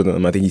 he's older than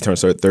him. I think he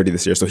turns 30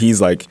 this year. So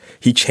he's like,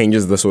 he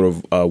changes the sort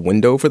of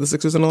window for the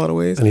Sixers in a lot of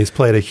ways. And he's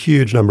played a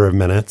huge number of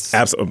minutes.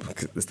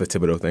 Absolutely. It's the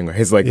Thibodeau thing, right?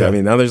 He's like, yeah. I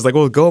mean, now they're just like,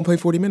 well, go and play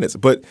 40 minutes.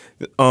 But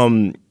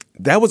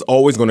that was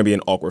always going to be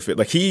an awkward fit.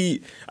 Like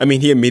he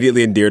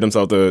immediately endeared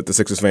himself to the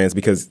Sixers fans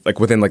because like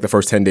within like the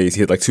first 10 days, he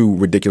had like 2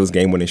 ridiculous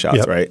game-winning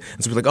shots, right?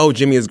 And so we're like, oh,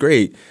 Jimmy is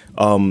great.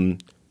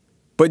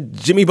 But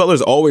Jimmy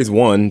Butler's always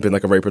been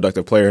like a very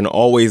productive player and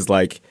always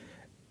like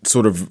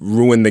sort of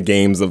ruined the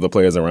games of the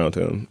players around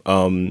him.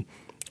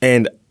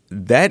 And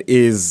that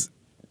is,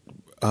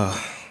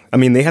 I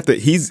mean, they have to,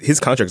 his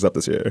contract's up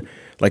this year.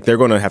 Like they're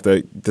going to have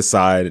to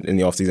decide in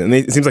the offseason. And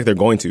it seems like they're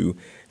going to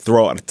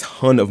throw out a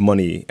ton of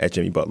money at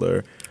Jimmy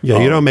Butler. Yeah,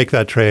 you don't make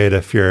that trade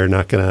if you're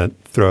not going to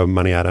throw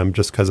money at him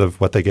just because of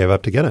what they gave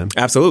up to get him.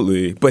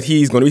 Absolutely. But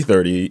he's going to be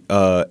 30.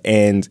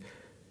 And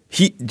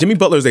Jimmy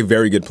Butler is a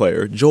very good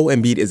player. Joel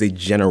Embiid is a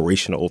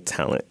generational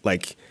talent.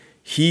 Like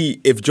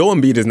if Joel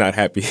Embiid is not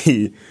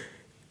happy,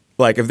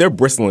 like if they're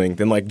bristling,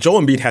 then like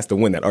Joel Embiid has to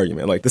win that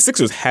argument. Like the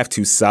Sixers have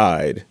to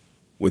side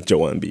with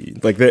Joel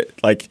Embiid.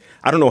 Like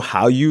I don't know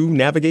how you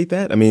navigate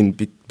that. I mean,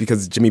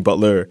 because Jimmy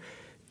Butler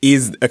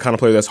is a kind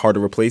of player that's hard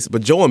to replace.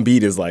 But Joel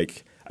Embiid is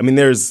like, I mean,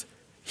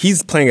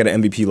 he's playing at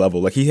an MVP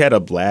level. Like he had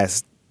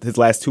his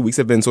last 2 weeks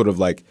have been sort of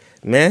like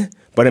meh.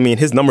 But I mean,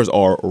 his numbers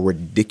are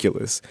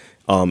ridiculous.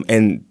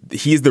 And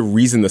he's the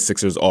reason the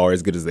Sixers are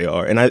as good as they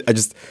are. And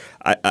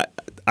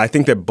I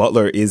think that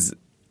Butler is,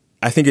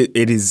 I think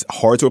it is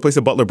hard to replace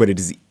a Butler, but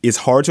it's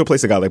hard to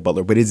replace a guy like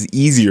Butler, but it's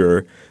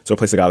easier to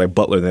replace a guy like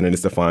Butler than it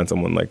is to find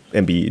someone like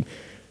Embiid.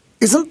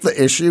 Isn't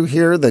the issue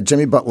here that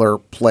Jimmy Butler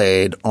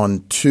played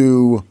on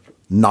 2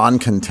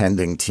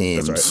 non-contending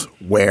teams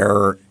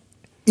where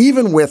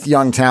even with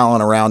young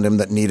talent around him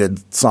that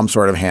needed some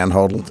sort of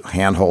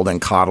hand-holding,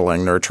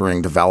 coddling,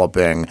 nurturing,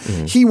 developing,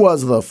 he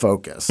was the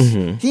focus.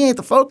 He ain't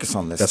the focus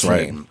on this team.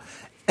 Right.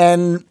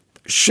 And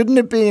shouldn't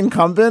it be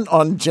incumbent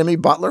on Jimmy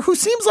Butler, who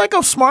seems like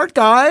a smart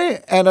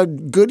guy and a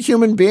good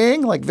human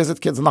being, like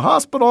visits kids in the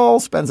hospital,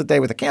 spends a day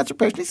with a cancer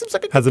patient. He seems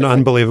like has an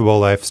unbelievable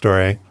life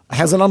story.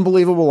 Has an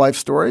unbelievable life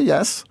story,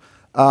 yes.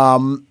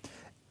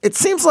 It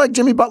seems like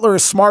Jimmy Butler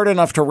is smart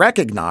enough to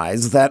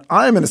recognize that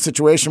I'm in a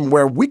situation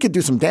where we could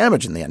do some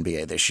damage in the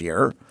NBA this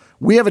year.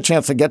 We have a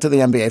chance to get to the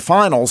NBA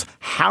Finals.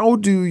 How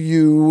do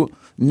you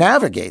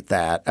navigate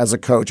that as a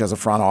coach, as a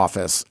front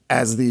office,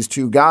 as these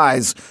two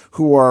guys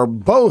who are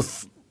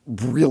both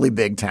really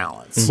big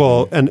talents.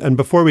 Well, and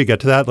before we get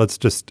to that, let's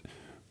just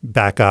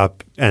back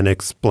up and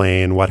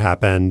explain what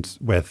happened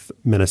with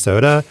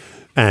Minnesota.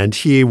 And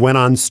he went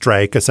on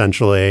strike,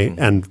 essentially,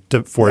 and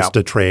forced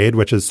a trade,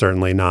 which is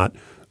certainly not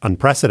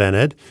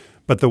unprecedented.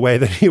 But the way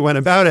that he went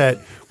about it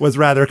was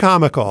rather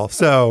comical.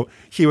 So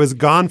he was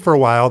gone for a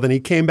while. Then he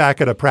came back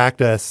at a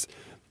practice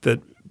that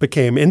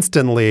became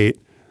instantly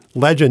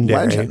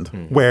legendary,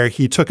 where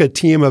he took a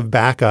team of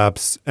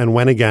backups and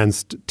went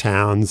against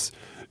Towns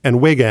and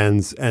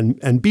Wiggins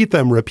and beat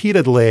them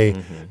repeatedly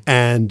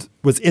and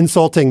was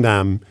insulting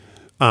them,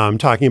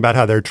 talking about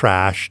how they're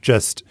trash.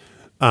 Just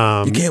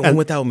you can't win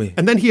without me.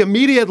 And then he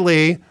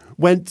immediately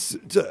went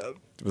to,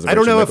 I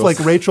don't know if like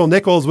Rachel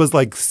Nichols was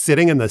like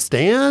sitting in the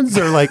stands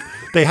or like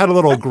they had a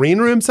little green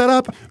room set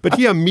up, but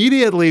he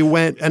immediately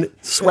went and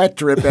sweat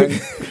dripping.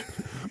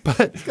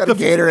 But got a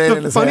Gatorade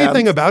in his funny hand.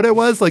 thing about it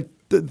was like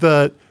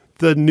the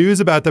news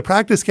about the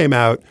practice came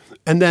out,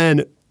 and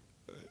then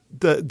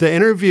the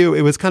interview,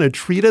 it was kind of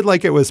treated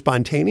like it was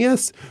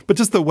spontaneous, but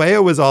just the way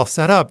it was all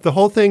set up, the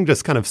whole thing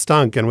just kind of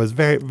stunk and was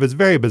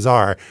very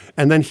bizarre.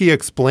 And then he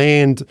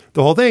explained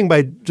the whole thing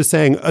by just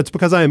saying, it's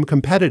because I am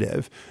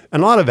competitive.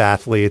 And a lot of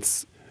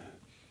athletes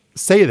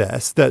say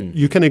this, that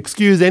you can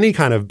excuse any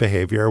kind of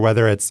behavior,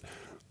 whether it's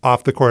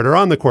off the court or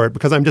on the court,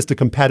 because I'm just a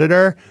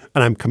competitor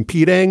and I'm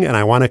competing and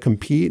I want to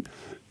compete.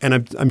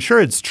 And I'm sure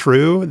it's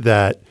true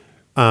that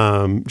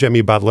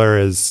Jimmy Butler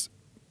is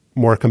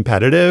more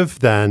competitive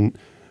than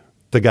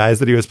the guys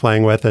that he was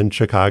playing with in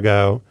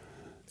Chicago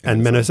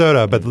and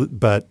Minnesota.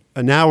 But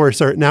now we're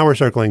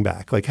circling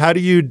back. Like, how do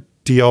you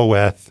deal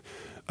with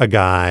a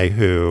guy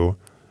who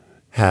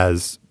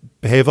has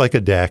behaved like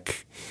a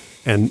dick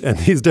and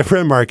these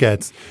different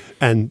markets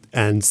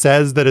and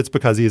says that it's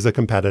because he's a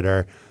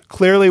competitor?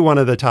 Clearly one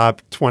of the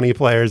top 20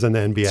 players in the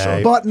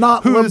NBA. But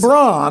not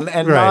LeBron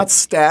and right. not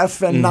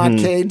Steph and not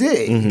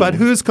KD. But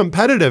whose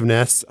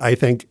competitiveness, I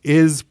think,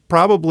 is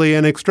probably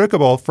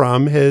inextricable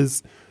from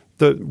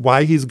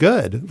why he's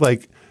good.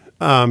 Like,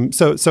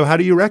 so how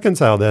do you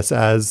reconcile this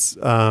as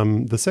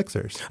the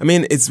Sixers? I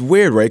mean, it's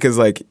weird, right? Because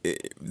like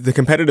the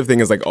competitive thing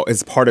is like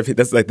it's part of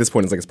that's like this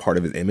point is like it's part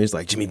of his image.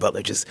 Like Jimmy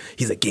Butler,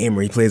 he's a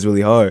gamer. He plays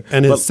really hard,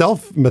 and his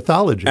self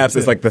mythology.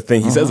 Absolutely, it's like the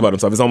thing he says about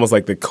himself. It's almost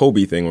like the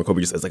Kobe thing, where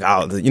Kobe just says like,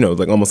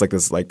 like almost like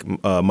this like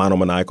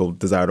monomaniacal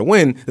desire to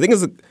win. The thing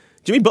is,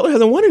 Jimmy Butler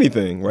hasn't won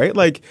anything, right?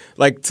 Like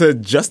to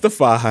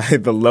justify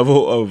the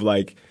level of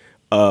like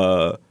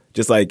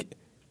just like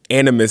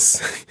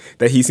animus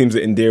that he seems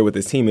to endear with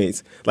his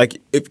teammates.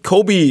 Like if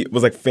Kobe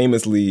was like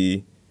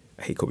famously,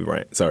 I hate Kobe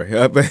Bryant, sorry,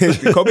 but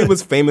Kobe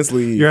was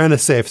famously. You're in a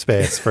safe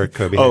space for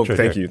Kobe.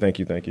 Thank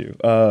you.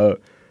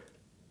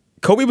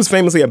 Kobe was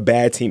famously a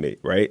bad teammate,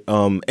 right?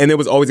 And it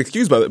was always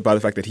excused by the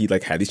fact that he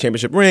like had these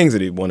championship rings,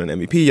 that he won an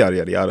MVP, yada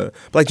yada yada.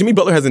 But like Jimmy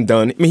Butler hasn't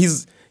done. I mean,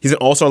 he's an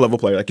all-star level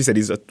player, like you said,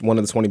 he's one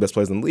of the 20 best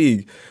players in the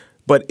league.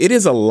 But it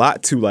is a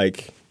lot to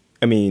like.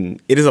 I mean,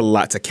 it is a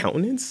lot to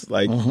countenance,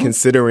 like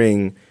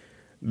considering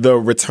the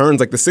returns.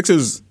 Like the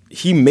Sixers,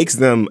 he makes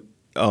them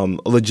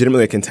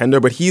legitimately a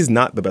contender, but he's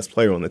not the best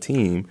player on the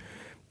team.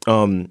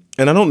 And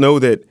I don't know,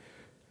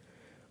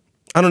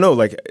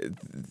 like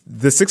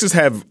the Sixers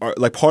have,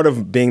 like part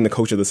of being the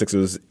coach of the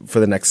Sixers for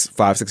the next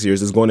 5-6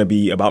 years is going to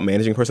be about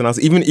managing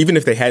personalities. Even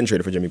if they hadn't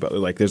traded for Jimmy Butler,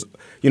 like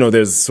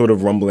there's sort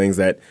of rumblings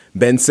that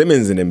Ben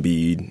Simmons and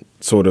Embiid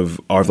sort of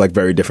are like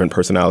very different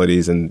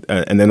personalities and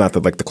they're not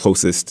the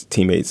closest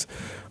teammates.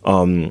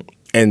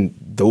 And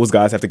those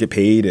guys have to get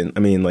paid. And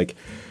I mean, like,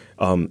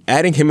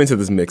 adding him into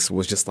this mix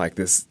was just like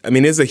this. I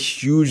mean, it's a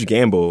huge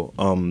gamble.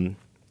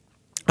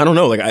 I don't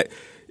know. Like,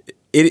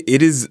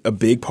 it is a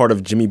big part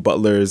of Jimmy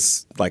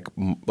Butler's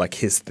like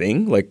his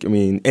thing. Like, I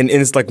mean, and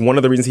it's like one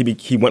of the reasons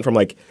he went from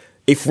like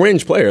a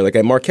fringe player. Like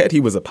at Marquette,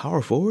 he was a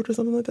power forward or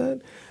something like that.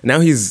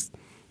 Now he's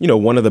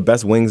one of the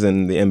best wings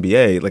in the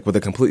NBA. Like with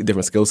a completely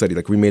different skill set. He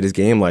like remade his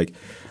game. Like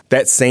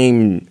that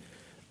same.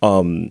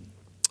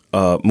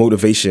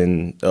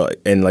 Motivation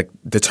and like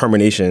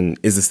determination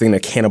is this thing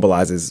that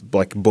cannibalizes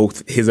like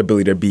both his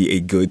ability to be a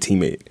good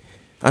teammate.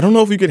 I don't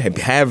know if you could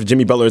have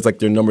Jimmy Butler as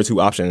like your number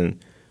 2 option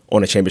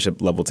on a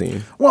championship level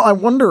team. Well, I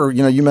wonder,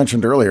 you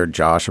mentioned earlier,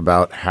 Josh,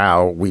 about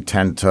how we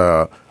tend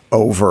to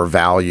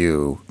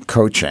overvalue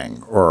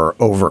coaching or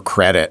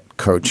overcredit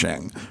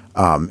coaching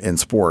in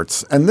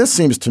sports. And this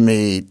seems to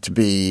me to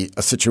be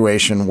a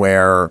situation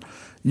where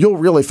you'll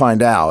really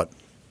find out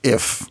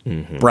if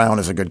Brown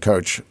is a good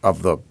coach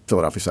of the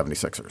Philadelphia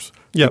 76ers.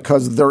 Yeah,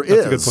 because there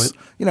is, a good point.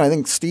 I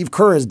think Steve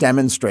Kerr has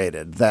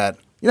demonstrated that,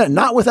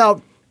 not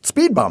without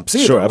speed bumps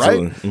either, sure,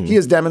 right? He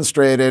has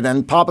demonstrated,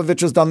 and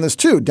Popovich has done this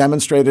too,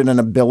 demonstrated an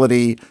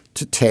ability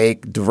to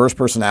take diverse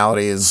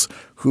personalities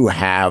who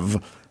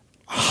have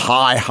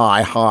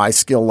high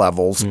skill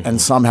levels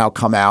and somehow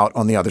come out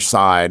on the other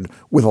side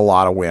with a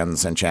lot of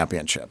wins and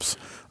championships.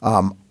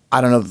 I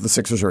don't know that the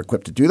Sixers are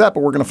equipped to do that, but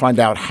we're going to find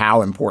out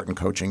how important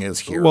coaching is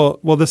here.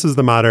 Well, this is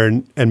the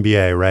modern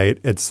NBA, right?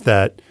 It's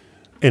that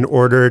in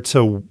order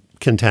to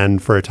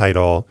contend for a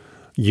title,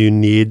 you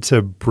need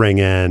to bring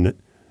in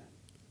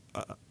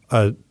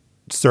a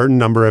certain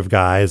number of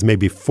guys,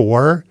 maybe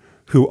 4,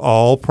 who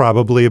all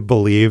probably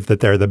believe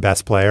that they're the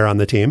best player on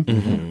the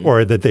team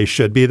or that they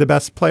should be the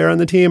best player on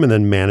the team, and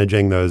then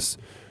managing those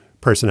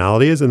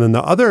personalities. And then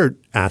the other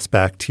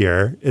aspect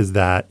here is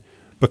that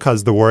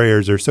because the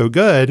Warriors are so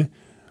good,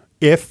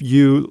 if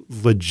you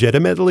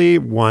legitimately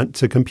want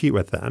to compete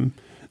with them,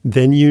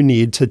 then you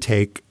need to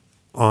take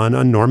on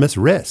enormous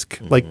risk.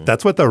 Like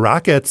that's what the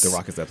Rockets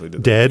definitely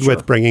did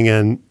with bringing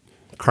in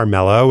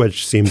Carmelo,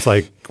 which seems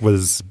like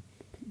was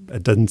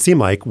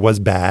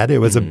bad. It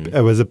was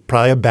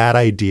probably a bad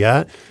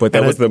idea. But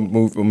that was the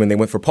move when they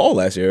went for Paul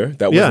last year.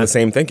 That was the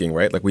same thinking,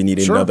 right? Like we need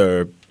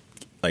another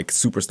like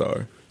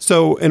superstar.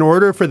 So in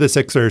order for the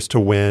Sixers to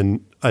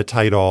win a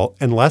title,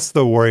 unless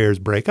the Warriors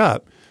break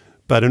up,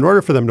 but in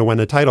order for them to win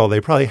a title,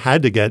 they probably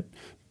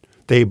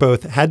they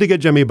both had to get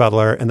Jimmy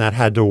Butler, and that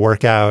had to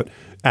work out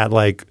at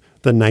like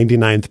the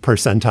 99th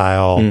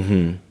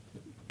percentile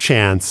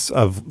chance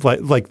of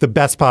like the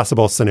best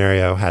possible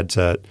scenario had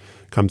to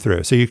come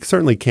through. So you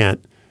certainly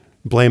can't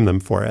blame them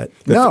for it.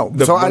 No.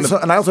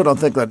 And I also don't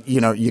think that,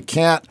 you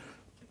can't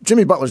 –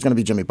 Jimmy Butler's going to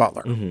be Jimmy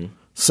Butler.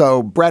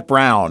 So Brett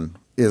Brown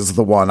is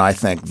the one I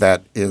think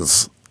that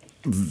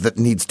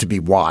needs to be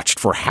watched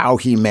for how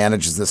he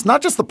manages this.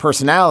 Not just the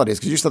personalities,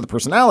 because you said the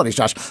personalities,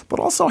 Josh, but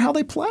also how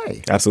they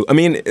play. Absolutely. I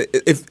mean,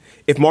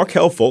 if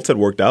Markelle Fultz had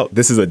worked out,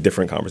 this is a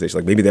different conversation.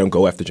 Like maybe they don't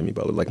go after Jimmy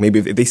Butler. Like maybe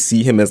if they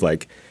see him as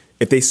like –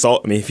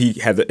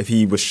 if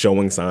he was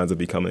showing signs of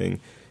becoming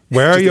 –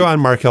 Where are you on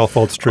Markelle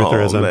Fultz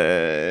trutherism? Oh,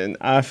 man.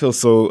 I feel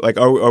so like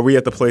are we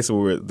at the place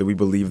where we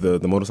believe the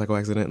motorcycle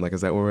accident? Like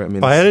is that where we're at? I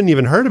mean, I hadn't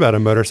even heard about a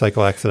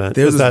motorcycle accident.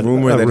 There's this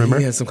rumor that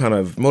he had some kind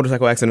of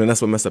motorcycle accident and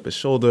that's what messed up his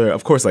shoulder.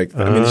 Of course, like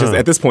I mean, it's just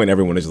at this point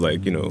everyone is just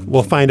like,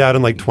 we'll find out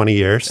in like 20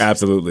 years.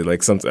 Absolutely.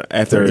 Like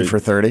after 30 for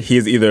 30. He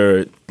is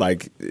either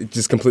like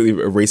just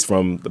completely erased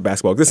from the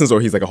basketball existence or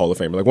he's like a Hall of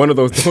Famer. Like one of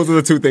those are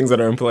the two things that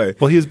are in play.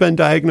 Well, he's been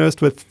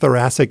diagnosed with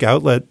thoracic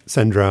outlet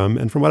syndrome,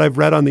 and from what I've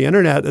read on the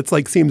internet, it's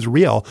like seems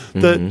real.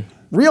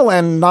 Real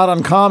and not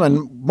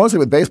uncommon, mostly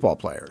with baseball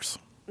players.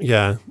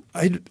 Yeah.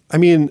 I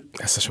mean,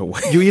 that's such a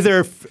way. we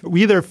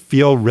either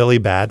feel really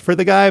bad for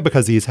the guy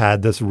because he's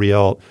had this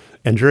real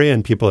injury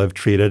and people have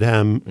treated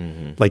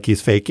him like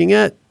he's faking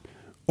it,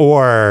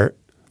 or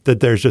that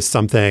there's just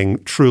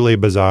something truly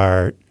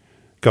bizarre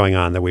going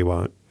on that we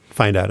won't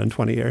find out in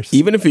 20 years.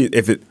 Even if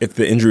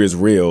the injury is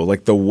real,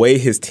 like the way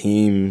his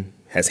team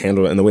has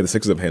handled it and the way the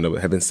Sixers have handled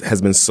it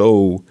has been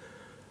so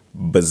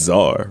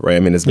bizarre, right?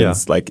 I mean, it's been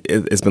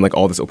it's been like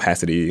all this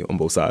opacity on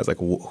both sides. Like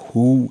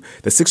who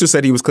the Sixers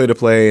said he was clear to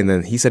play, and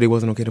then he said he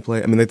wasn't okay to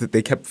play. I mean,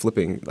 they kept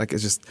flipping. Like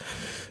it's just,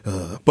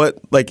 but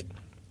like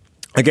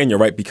again, you're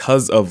right.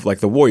 Because of like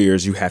the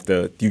Warriors, you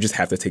just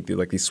have to take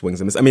these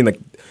swings and miss. I mean, like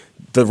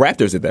the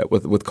Raptors did that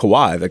with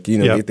Kawhi. Like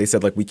they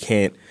said like we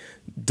can't.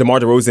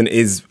 DeMar DeRozan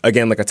is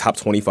again like a top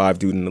 25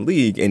 dude in the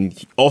league,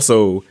 and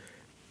also.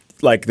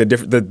 Like the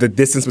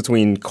distance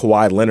between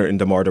Kawhi Leonard and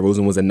DeMar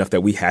DeRozan was enough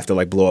that we have to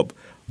like blow up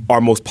our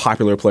most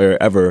popular player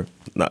ever,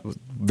 not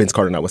Vince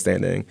Carter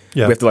notwithstanding.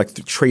 Yeah. We have to like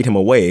trade him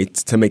away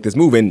to make this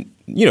move, and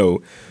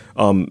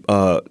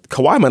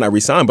Kawhi might not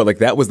resign, but like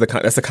that's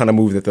the kind of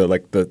move that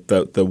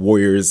the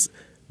Warriors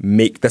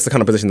make. That's the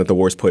kind of position that the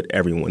Warriors put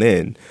everyone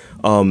in.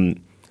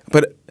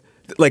 But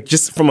like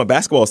just from a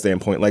basketball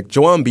standpoint, like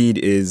Joel Embiid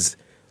is.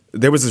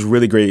 There was this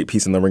really great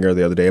piece in The Ringer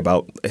the other day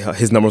about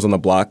his numbers on the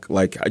block,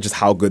 like just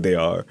how good they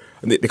are.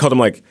 And they called him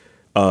like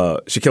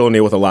Shaquille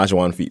O'Neal with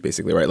Olajuwon feet,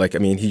 basically, right? Like, I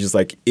mean, he just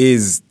like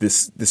is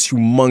this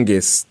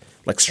humongous,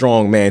 like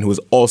strong man who is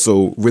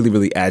also really,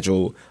 really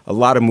agile. A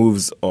lot of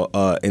moves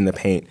in the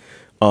paint,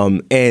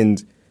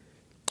 and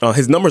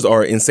his numbers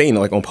are insane,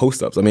 like on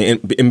post ups. I mean,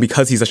 and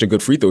because he's such a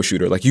good free throw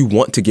shooter, like you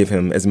want to give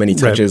him as many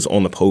touches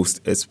on the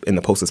post as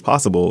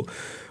possible.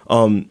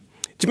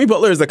 Jimmy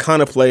Butler is the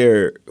kind of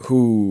player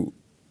who.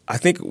 I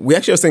think we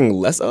actually are seeing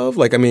less of.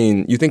 Like, I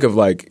mean, you think of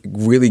like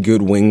really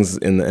good wings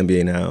in the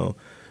NBA now,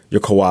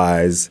 your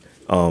Kawhis,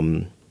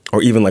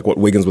 or even like what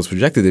Wiggins was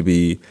projected to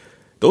be.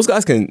 Those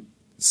guys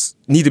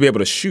need to be able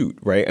to shoot,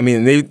 right? I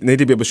mean, they need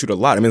to be able to shoot a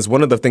lot. I mean, it's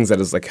one of the things that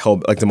is like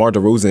held, like DeMar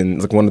DeRozan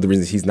is like one of the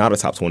reasons he's not a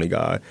top 20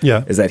 guy.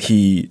 Yeah, is that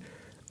he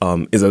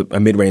is a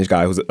mid-range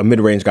guy who's a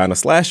mid-range guy and a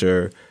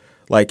slasher,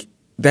 like.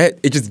 That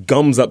it just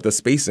gums up the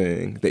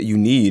spacing that you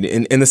need.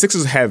 And the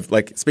Sixers have,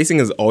 like, spacing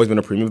has always been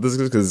a premium for the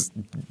Sixers because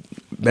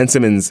Ben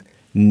Simmons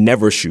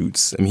never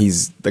shoots. I mean,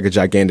 he's like a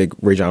gigantic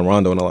Rajon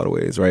Rondo in a lot of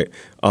ways, right?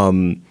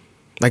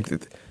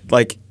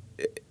 Like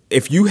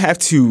if you have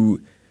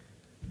to,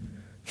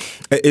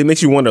 it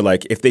makes you wonder,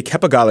 like, if they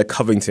kept a guy like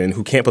Covington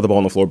who can't put the ball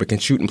on the floor but can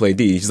shoot and play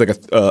D, he's like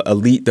a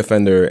elite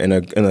defender and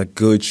a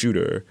good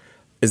shooter.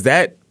 Is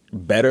that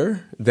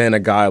better than a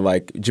guy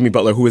like Jimmy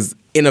Butler, who is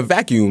in a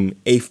vacuum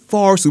a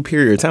far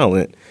superior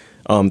talent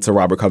to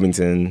Robert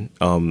Covington?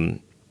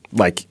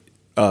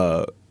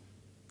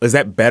 Is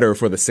that better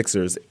for the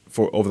Sixers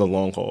for over the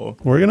long haul?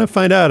 We're gonna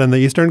find out in the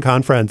Eastern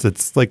Conference.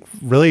 It's like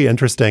really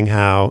interesting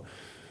how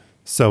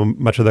so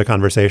much of the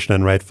conversation,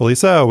 and rightfully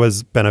so,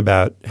 was been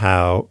about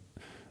how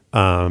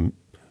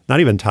not not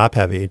even top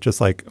heavy,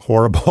 just like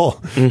horrible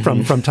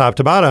from top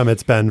to bottom.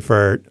 It's been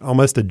for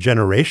almost a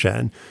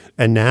generation.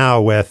 And now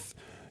with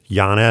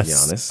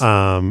Giannis.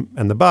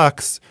 And the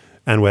Bucks,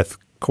 and with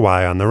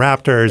Kawhi on the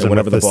Raptors, and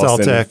with the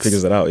Celtics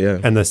figures it out,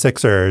 and the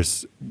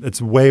Sixers,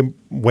 it's way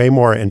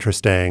more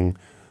interesting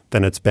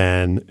than it's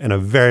been in a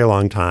very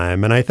long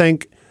time. And I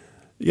think,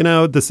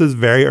 this is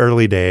very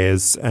early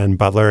days, and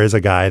Butler is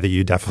a guy that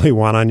you definitely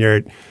want on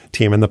your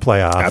team in the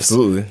playoffs.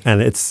 Absolutely.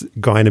 And it's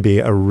going to be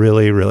a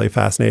really, really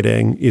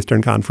fascinating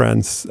Eastern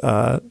Conference,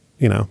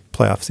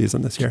 playoff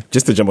season this year.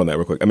 Just to jump on that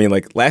real quick. I mean,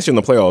 like last year in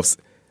the playoffs,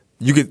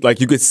 you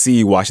could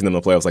see watching them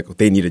in the playoffs, like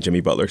they need a Jimmy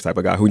Butler type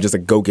of guy who can just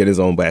go get his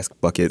own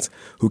buckets,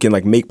 who can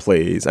make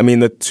plays. I mean,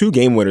 the 2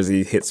 game winners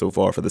he hit so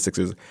far for the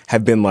Sixers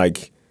have been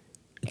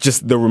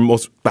just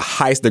the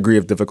highest degree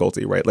of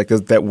difficulty, right? Like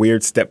there's that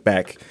weird step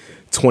back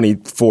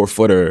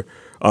 24-footer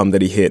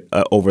that he hit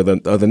over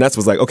the Nets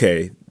was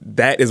okay,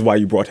 that is why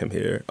you brought him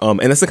here. And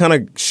that's the kind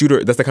of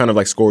shooter, that's the kind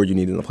of scorer you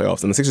need in the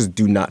playoffs. And the Sixers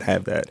do not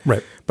have that.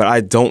 Right. But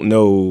I don't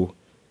know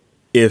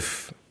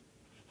if,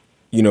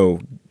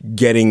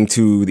 getting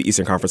to the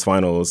Eastern Conference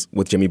Finals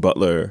with Jimmy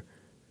Butler,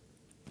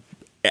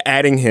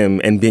 adding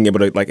him and being able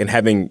to and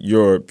having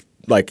your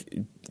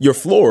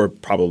floor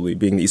probably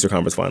being the Eastern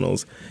Conference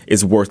Finals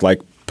is worth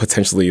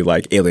potentially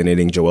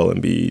alienating Joel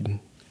Embiid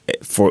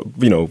for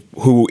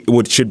who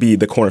should be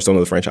the cornerstone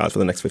of the franchise for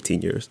the next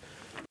 15 years.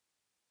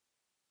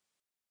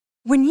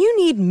 When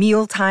you need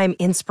mealtime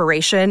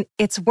inspiration,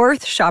 it's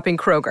worth shopping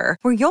Kroger,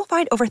 where you'll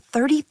find over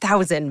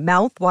 30,000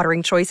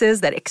 mouth-watering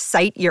choices that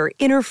excite your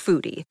inner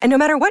foodie. And no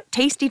matter what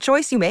tasty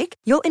choice you make,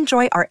 you'll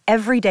enjoy our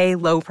everyday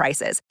low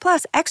prices,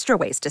 plus extra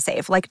ways to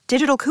save, like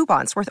digital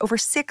coupons worth over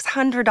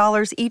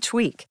 $600 each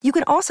week. You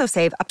can also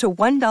save up to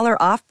 $1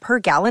 off per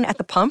gallon at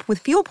the pump with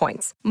fuel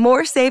points.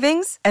 More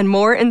savings and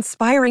more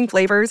inspiring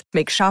flavors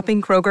make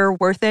shopping Kroger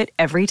worth it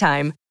every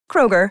time.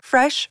 Kroger,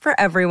 fresh for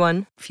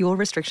everyone. Fuel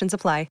restrictions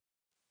apply.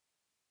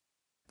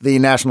 The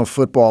National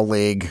Football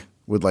League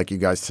would like you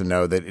guys to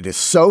know that it is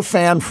so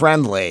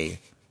fan-friendly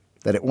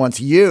that it wants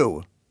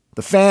you,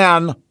 the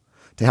fan,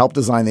 to help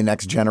design the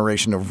next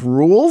generation of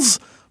rules,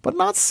 but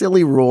not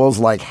silly rules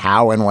like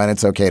how and when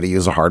it's okay to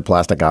use a hard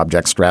plastic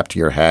object strapped to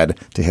your head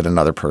to hit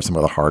another person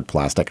with a hard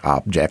plastic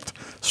object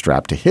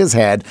strapped to his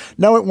head.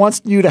 No, it wants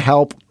you to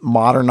help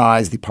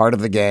modernize the part of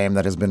the game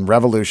that has been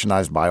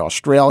revolutionized by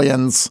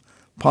Australians,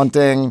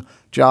 punting.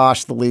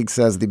 Josh, the league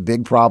says the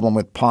big problem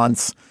with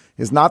punts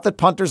is not that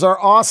punters are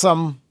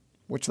awesome,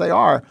 which they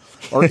are,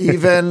 or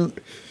even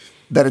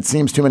that it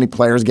seems too many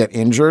players get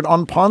injured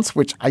on punts,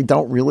 which I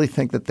don't really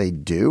think that they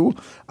do.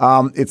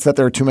 It's that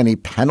there are too many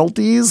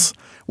penalties,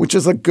 which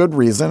is a good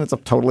reason. It's a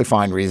totally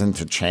fine reason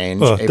to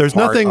change a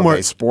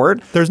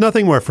sport. There's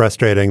nothing more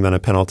frustrating than a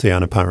penalty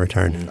on a punt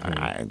return.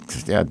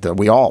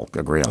 We all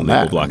agree on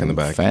that. Block in the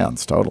back.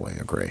 Fans totally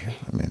agree.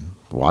 I mean,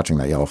 watching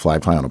that yellow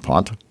flag play on a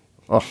punt.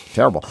 Oh,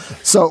 terrible.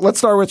 So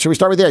should we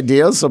start with the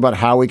ideas about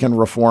how we can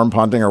reform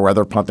punting or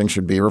whether punting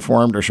should be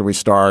reformed? Or should we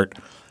start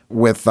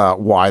with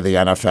why the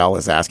NFL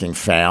is asking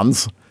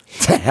fans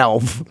to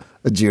help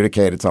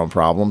adjudicate its own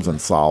problems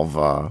and solve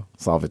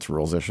its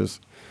rules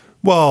issues?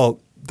 Well,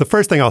 the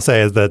first thing I'll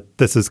say is that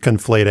this is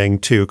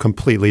conflating 2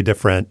 completely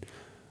different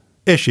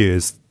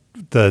issues,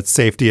 the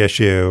safety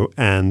issue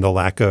and the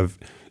lack of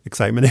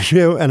excitement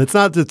issue. And it's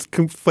not just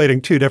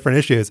conflating 2 different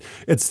issues.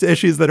 It's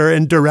issues that are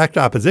in direct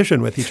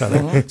opposition with each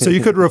other. So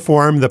you could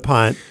reform the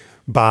punt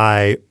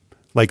by,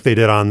 like they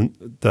did on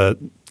the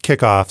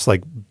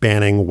kickoffs,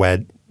 banning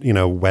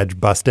wedge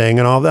busting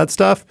and all of that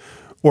stuff.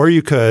 Or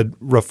you could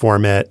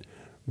reform it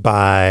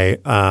by,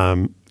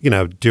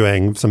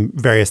 doing some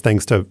various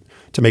things to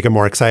make it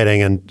more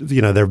exciting. And,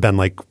 there have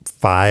been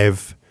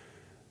 5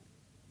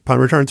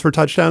 punt returns for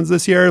touchdowns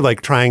this year,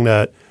 trying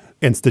to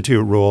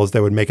institute rules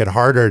that would make it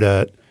harder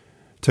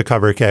to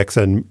cover kicks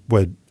and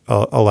would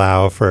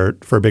allow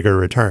for bigger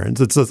returns.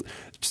 It's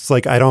just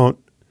I don't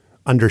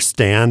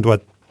understand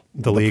what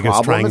the league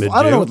is trying to do.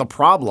 I don't know what the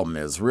problem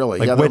is, really.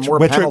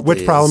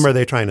 Which problem are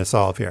they trying to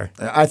solve here?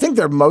 I think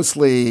they're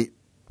mostly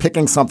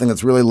picking something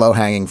that's really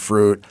low-hanging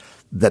fruit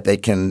that they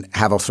can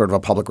have a sort of a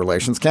public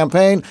relations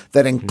campaign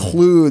that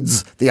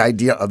includes the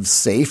idea of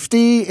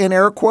safety, in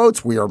air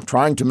quotes. We are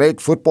trying to make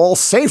football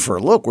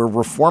safer. Look, we're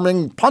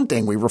reforming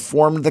punting. We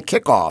reformed the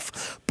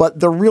kickoff.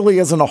 But there really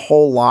isn't a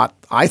whole lot,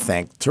 I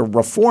think, to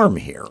reform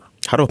here.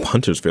 How do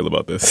punters feel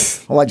about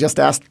this? Well, I just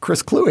asked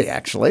Chris Cluey,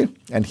 actually,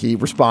 and he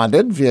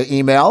responded via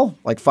email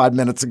 5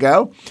 minutes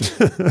ago.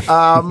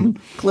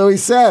 Cluey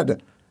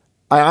said,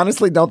 I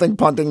honestly don't think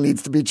punting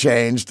needs to be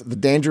changed. The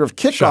danger of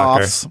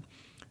kickoffs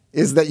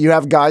is that you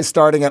have guys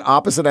starting at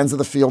opposite ends of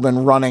the field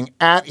and running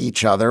at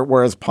each other,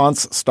 whereas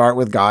punts start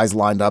with guys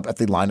lined up at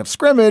the line of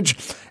scrimmage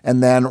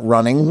and then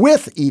running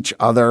with each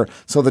other.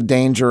 So the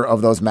danger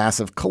of those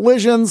massive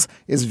collisions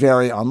is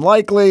very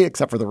unlikely,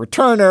 except for the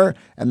returner,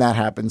 and that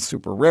happens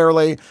super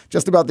rarely.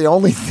 Just about the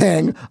only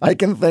thing I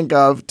can think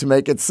of to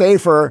make it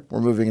safer, we're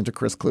moving into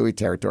Chris Cluey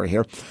territory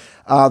here,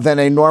 than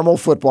a normal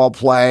football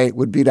play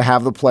would be to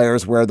have the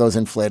players wear those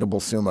inflatable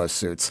sumo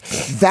suits.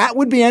 That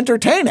would be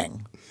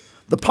entertaining.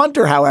 The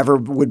punter, however,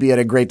 would be at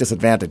a great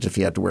disadvantage if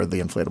he had to wear the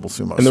inflatable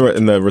sumo And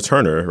suit. the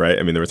returner, right?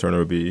 I mean, the returner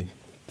would be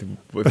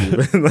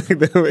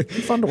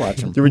Fun to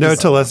watch him. Note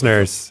to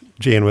listeners,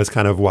 Gene was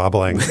kind of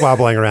wobbling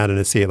around in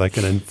his seat like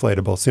an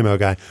inflatable sumo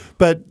guy.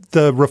 But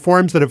the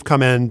reforms that have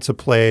come into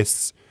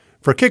place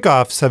for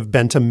kickoffs have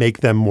been to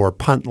make them more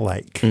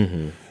punt-like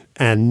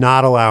and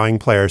not allowing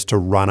players to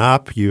run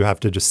up. You have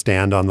to just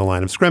stand on the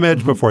line of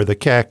scrimmage before the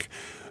kick,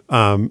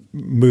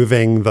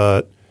 moving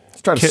the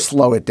Let's try to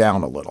slow it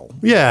down a little.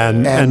 Yeah,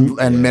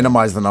 and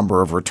minimize the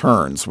number of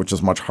returns, which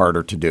is much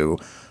harder to do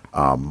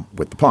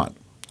with the punt.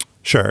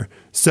 Sure.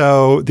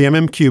 So the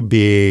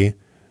MMQB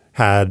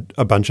had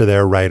a bunch of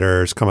their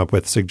writers come up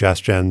with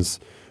suggestions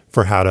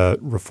for how to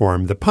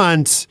reform the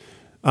punt.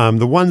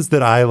 The ones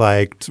that I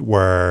liked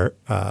were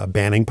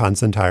banning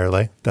punts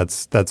entirely.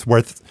 It's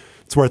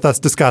worth us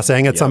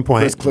discussing at some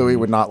point. Chris Kluwe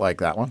would not like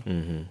that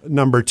one.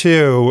 Number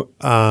two,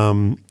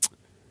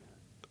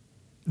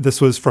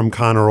 this was from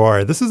Connor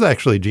Orr. This is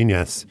actually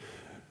genius.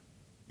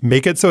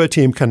 Make it so a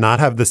team cannot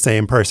have the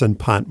same person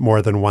punt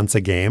more than once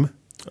a game.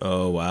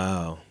 Oh,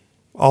 wow.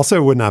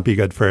 Also would not be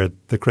good for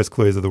the Chris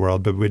Kluwe's of the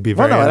world, but would be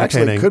very It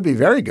entertaining. actually could be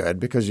very good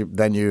because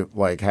then you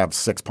like have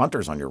 6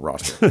 punters on your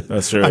roster.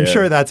 That's true. I'm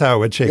sure that's how it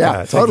would shake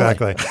out. Totally.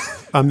 Exactly.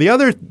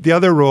 The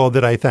other rule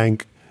that I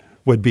think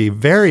would be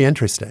very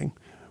interesting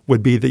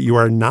would be that you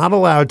are not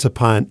allowed to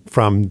punt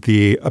from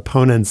the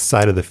opponent's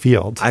side of the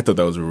field. I thought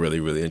that was really,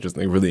 really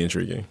interesting, really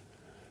intriguing.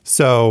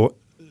 So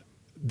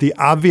the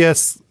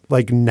obvious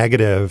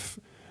negative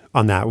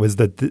on that was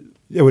that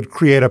it would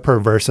create a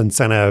perverse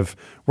incentive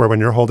where when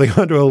you're holding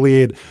onto a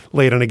lead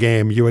late in a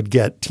game, you would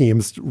get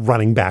teams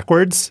running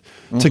backwards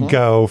to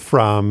go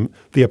from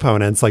the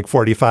opponent's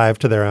 45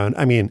 to their own.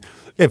 I mean,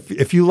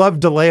 if you love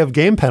delay of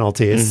game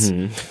penalties,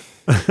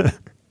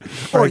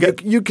 Or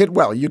you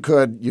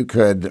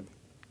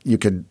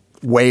could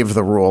waive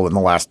the rule in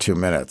the last 2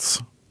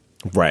 minutes.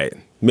 Right.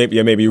 Maybe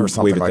you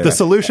something waive it like there. the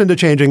solution to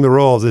changing the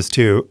rules is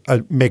to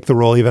make the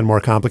rule even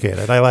more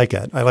complicated. I like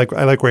it. I like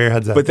where your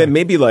head's at. But then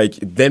maybe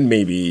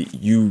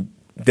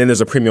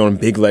there's a premium on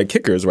big leg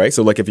kickers, right?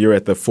 So if you're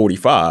at the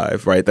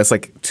 45, right, that's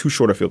too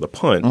short a field to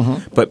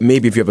punt. But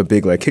maybe if you have a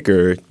big leg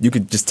kicker, you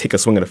could just take a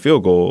swing at a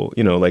field goal.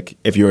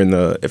 If you're in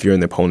the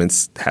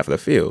opponent's half of the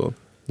field.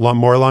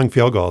 more long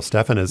field goals.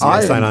 Stefan is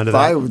going to sign on to that.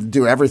 I would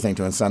do everything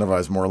to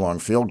incentivize more long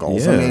field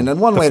goals. Yeah. I mean, and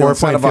one The way to 4-point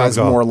field incentivize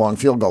goal. more long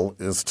field goal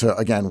is to,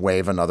 again,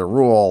 waive another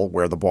rule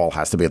where the ball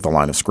has to be at the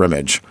line of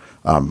scrimmage.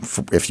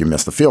 If you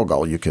miss the field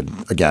goal, you could,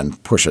 again,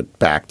 push it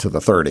back to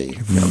the 30,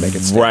 make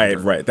it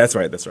standard. Right. That's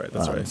right.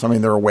 So, I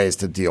mean, there are ways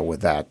to deal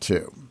with that,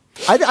 too.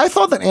 I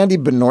thought that Andy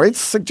Benoit's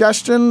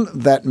suggestion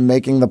that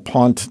making the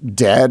punt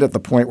dead at the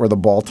point where the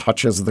ball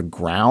touches the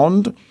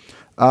ground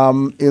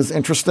is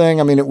interesting.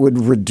 I mean, it would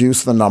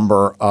reduce the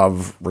number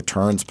of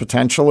returns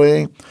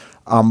potentially,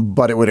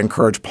 but it would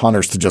encourage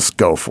punters to just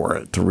go for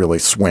it, to really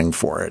swing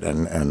for it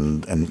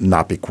and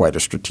not be quite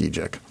as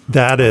strategic.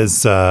 That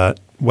is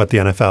what the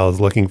NFL is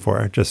looking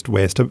for, just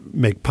ways to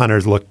make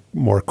punters look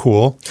more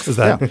cool. Is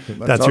that that's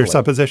totally. your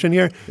supposition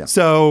here? Yeah.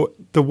 So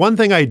the one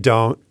thing I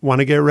don't want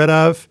to get rid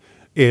of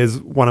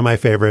is one of my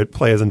favorite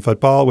plays in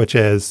football, which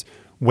is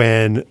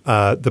when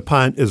the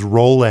punt is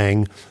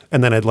rolling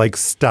and then it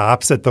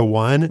stops at the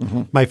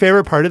 1. My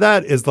favorite part of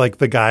that is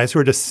the guys who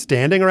are just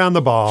standing around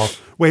the ball,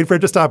 wait for it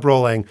to stop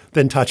rolling,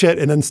 then touch it,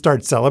 and then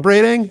start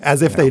celebrating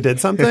as if they did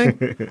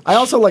something. I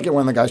also like it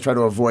when the guys try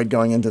to avoid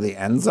going into the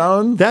end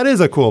zone. That is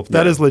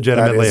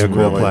legitimately a cool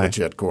really play.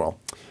 legit cool.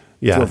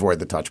 Yeah. To avoid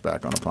the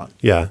touchback on a punt.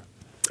 Yeah.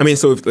 I mean,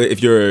 so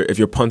if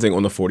you're punting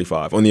on the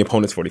 45, on the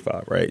opponent's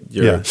 45, right?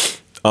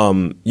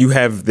 You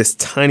have this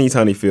tiny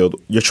field.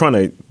 You're trying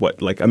to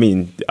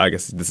I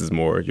guess this is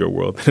more your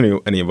world than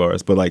any of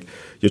ours, but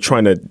you're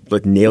trying to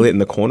nail it in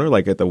the corner,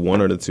 at the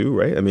 1 or the 2,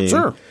 right? I mean,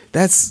 Sure.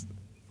 That's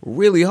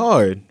really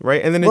hard,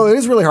 right? And then Well, it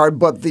is really hard,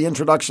 but the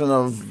introduction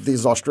of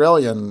these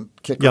Australian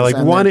kickers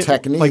and their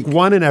technique.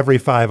 1 in every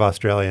 5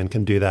 Australian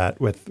can do that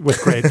with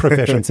great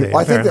proficiency. Well,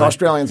 I think the apparently.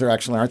 Australians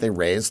aren't they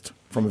raised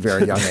from a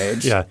very young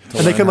age? Yeah, to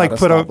and they can learn how to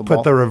stop the put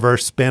ball? the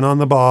reverse spin on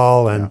the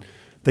ball, and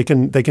they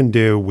can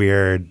do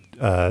weird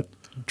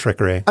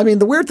trickery. I mean,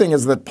 the weird thing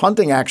is that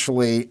punting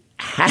actually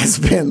has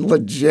been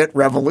legit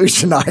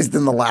revolutionized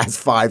in the last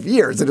 5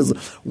 years. It is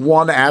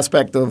one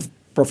aspect of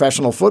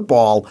professional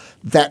football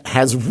that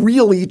has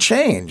really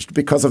changed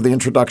because of the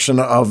introduction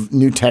of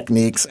new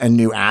techniques and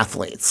new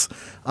athletes.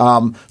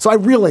 So I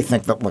really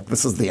think that, look,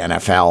 this is the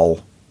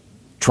NFL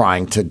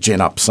trying to gin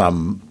up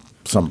some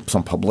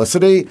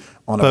publicity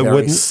on a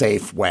very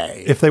safe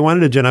way. If they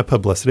wanted to gin up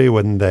publicity,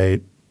 wouldn't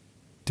they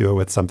do it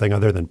with something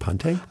other than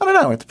punting? I don't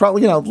know. It's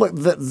probably, look,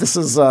 this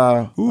is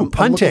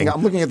punting.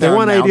 I'm looking at they their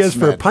want ideas for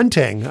announcement.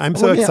 punting. I'm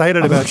so looking at-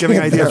 excited I'm about looking giving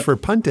at ideas their- for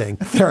punting.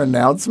 Their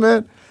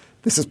announcement.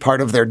 This is part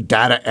of their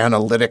data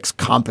analytics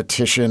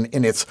competition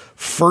in its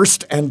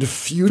First and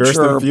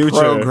Future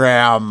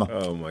program,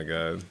 oh my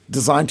God,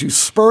 designed to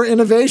spur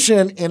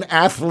innovation in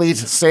athlete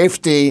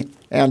safety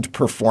and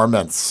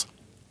performance.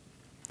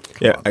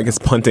 Yeah, I guess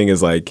punting is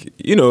the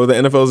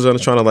NFL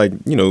is trying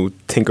to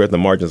tinker at the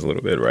margins a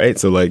little bit, right?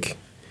 So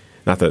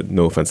Not that,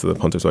 no offense to the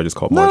punters, so I just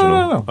called No,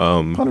 marginal.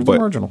 no. Punters are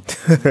marginal.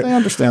 They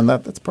understand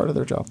that. That's part of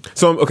their job.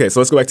 So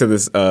let's go back to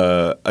this.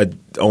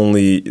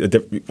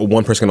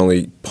 One person can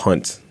only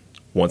punt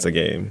once a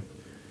game.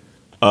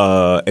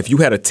 If you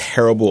had a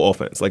terrible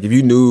offense, like if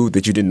you knew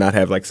that you did not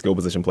have like skill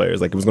position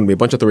players, like it was going to be a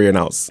bunch of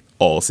 3-and-outs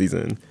all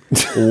season,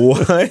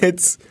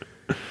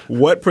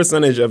 what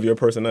percentage of your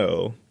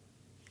personnel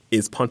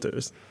is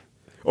punters,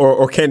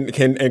 or can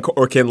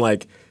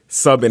like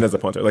sub in as a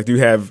punter? Like, do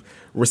you have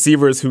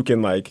receivers who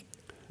can like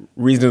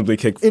reasonably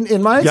kick?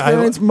 In my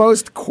experience,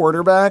 most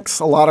quarterbacks,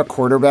 a lot of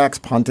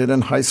quarterbacks punted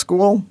in high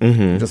school.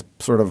 Just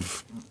sort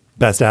of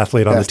best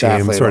athlete on the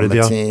team sort of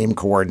deal. Team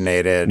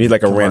coordinated. You need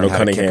like a Randall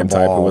Cunningham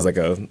type who was like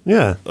an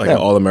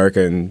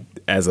All-American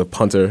as a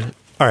punter.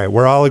 All right,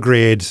 we're all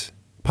agreed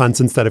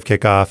punts instead of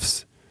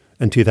kickoffs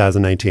in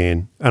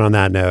 2019. And on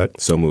that note,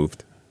 so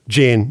moved.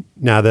 Gene,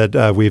 now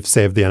that we've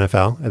saved the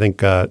NFL, I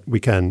think we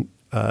can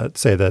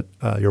say that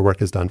your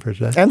work is done for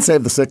today. And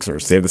save the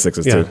Sixers. Save the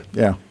Sixers too.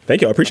 Yeah.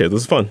 Thank you. I appreciate it. This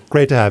was fun.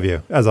 Great to have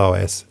you, as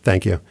always.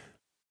 Thank you.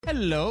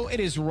 Hello,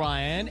 it is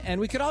Ryan, and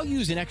we could all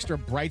use an extra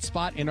bright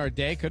spot in our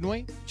day, couldn't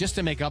we? Just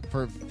to make up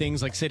for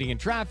things like sitting in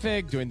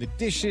traffic, doing the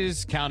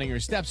dishes, counting your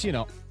steps,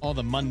 all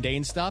the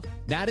mundane stuff.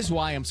 That is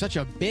why I'm such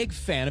a big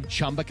fan of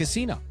Chumba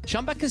Casino.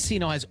 Chumba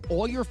Casino has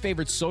all your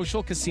favorite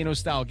social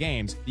casino-style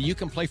games that you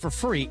can play for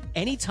free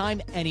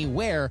anytime,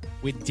 anywhere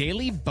with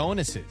daily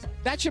bonuses.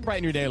 That should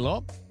brighten your day a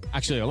little.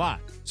 Actually, a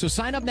lot. So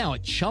sign up now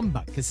at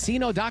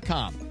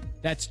ChumbaCasino.com.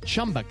 That's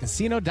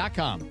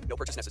ChumbaCasino.com. No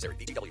purchase necessary.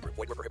 VGW Group.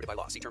 Void where prohibited by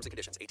law. See terms and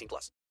conditions.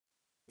 18+.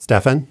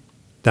 Stefan,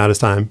 now it is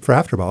time for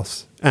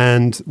Afterballs.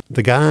 And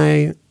the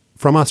guy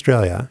from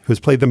Australia who's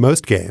played the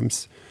most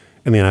games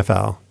in the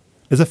NFL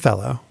is a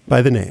fellow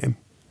by the name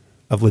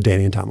of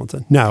LaDainian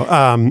Tomlinson. No,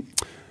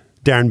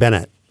 Darren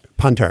Bennett,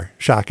 punter,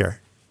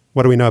 shocker.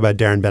 What do we know about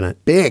Darren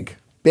Bennett? Big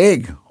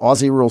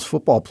Aussie rules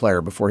football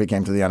player before he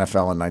came to the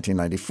NFL in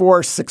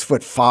 1994,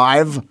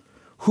 6'5".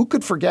 Who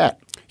could forget?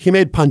 He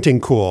made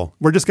punting cool.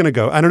 We're just going to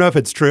go. I don't know if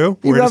it's true.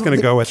 We're just going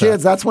to go with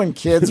kids. that. That's when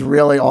kids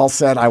really all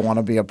said, I want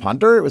to be a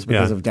punter. It was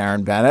because of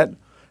Darren Bennett.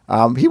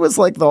 He was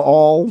like the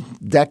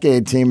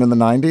all-decade team in the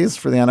 90s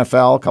for the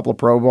NFL, a couple of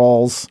Pro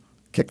Bowls,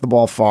 kicked the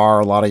ball far,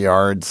 a lot of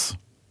yards.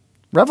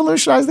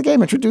 Revolutionized the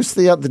game, introduced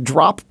the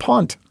drop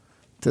punt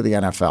to the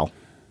NFL.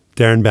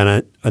 Darren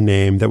Bennett, a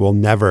name that will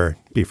never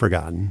be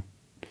forgotten.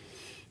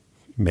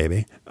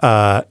 Maybe.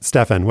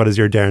 Stefan, what is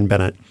your Darren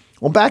Bennett?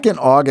 Well, back in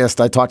August,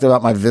 I talked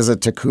about my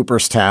visit to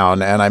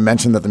Cooperstown, and I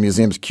mentioned that the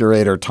museum's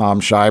curator, Tom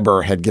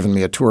Scheiber, had given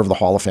me a tour of the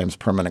Hall of Fame's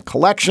permanent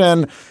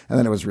collection, and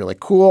then it was really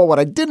cool. What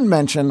I didn't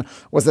mention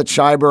was that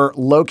Scheiber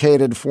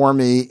located for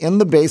me in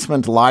the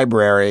basement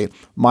library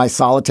my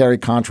solitary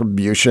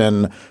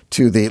contribution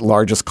to the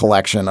largest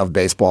collection of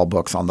baseball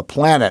books on the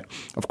planet.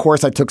 Of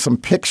course, I took some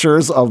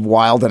pictures of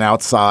Wild and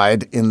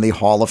Outside in the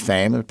Hall of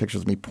Fame. There are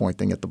pictures of me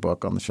pointing at the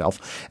book on the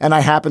shelf, and I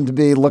happened to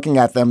be looking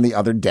at them the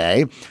other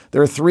day.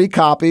 There are 3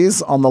 copies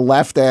on the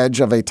left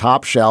edge of a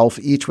top shelf,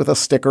 each with a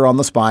sticker on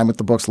the spine with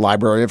the book's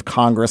Library of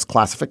Congress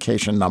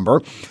classification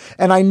number.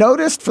 And I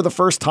noticed for the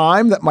first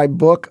time that my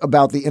book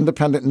about the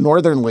Independent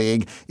Northern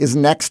League is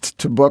next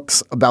to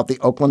books about the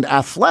Oakland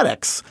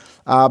Athletics.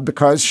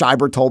 Because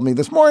Scheiber told me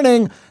this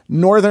morning,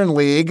 Northern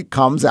League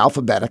comes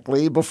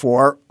alphabetically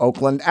before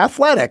Oakland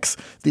Athletics.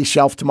 The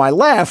shelf to my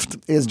left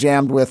is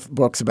jammed with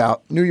books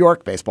about New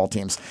York baseball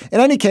teams. In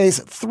any case,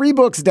 3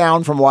 books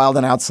down from Wild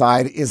and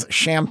Outside is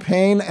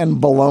Champagne and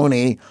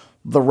Bologna,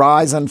 The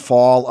Rise and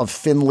Fall of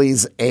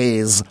Finley's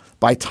A's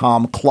by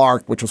Tom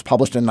Clark, which was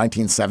published in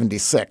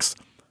 1976.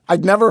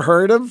 I'd never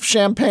heard of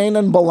Champagne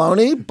and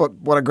Bologna, but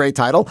what a great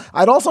title.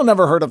 I'd also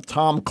never heard of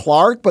Tom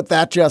Clark, but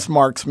that just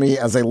marks me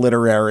as a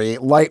literary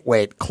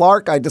lightweight.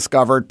 Clark, I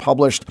discovered,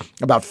 published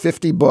about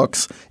 50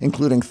 books,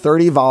 including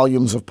 30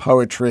 volumes of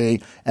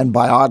poetry and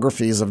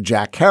biographies of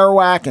Jack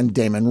Kerouac and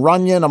Damon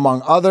Runyon,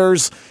 among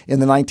others. In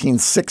the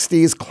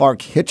 1960s, Clark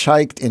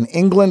hitchhiked in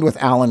England with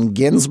Allen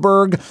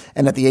Ginsberg,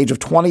 and at the age of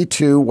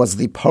 22 was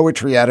the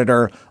poetry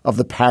editor of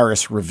the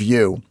Paris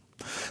Review.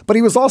 But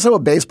he was also a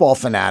baseball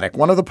fanatic.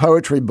 One of the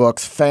poetry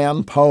books,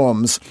 Fan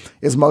Poems,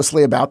 is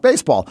mostly about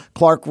baseball.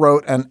 Clark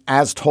wrote an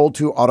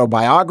as-told-to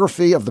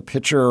autobiography of the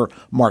pitcher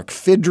Mark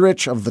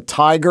Fidrich of the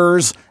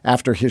Tigers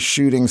after his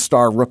shooting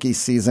star rookie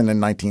season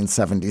in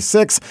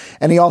 1976.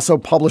 And he also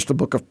published a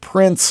book of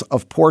prints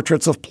of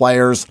portraits of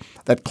players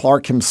that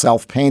Clark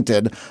himself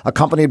painted,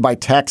 accompanied by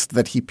text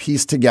that he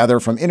pieced together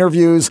from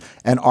interviews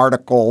and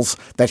articles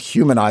that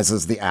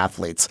humanizes the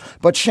athletes.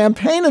 But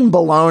Champagne and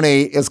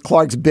Bologna is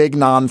Clark's big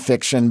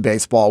nonfiction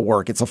baseball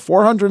work. It's a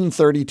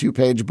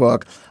 432-page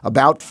book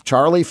about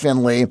Charlie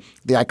Finley,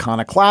 the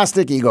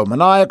iconoclastic,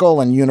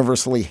 egomaniacal, and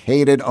universally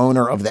hated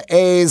owner of the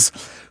A's,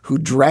 who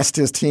dressed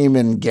his team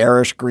in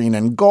garish green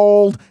and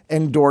gold,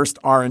 endorsed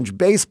orange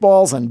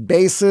baseballs and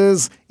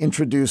bases,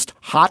 introduced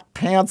Hot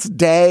Pants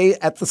Day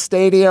at the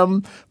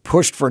stadium,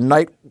 pushed for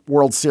night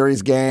World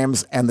Series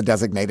games and the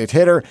designated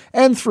hitter,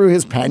 and through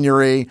his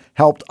penury,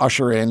 helped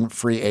usher in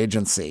free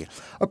agency.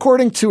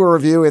 According to a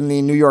review in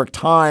the New York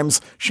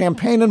Times,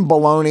 Champagne and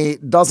Bologna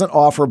doesn't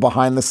offer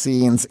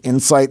behind-the-scenes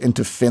insight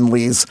into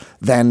Finley's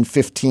then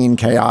 15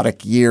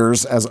 chaotic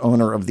years as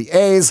owner of the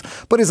A's,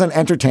 but is an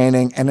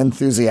entertaining and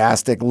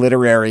enthusiastic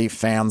literary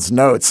fan's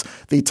notes.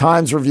 The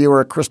Times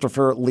reviewer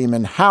Christopher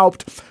Lehman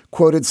Haupt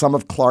quoted some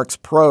of Clark's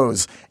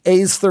prose.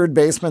 A's third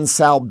baseman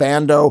Sal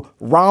Bando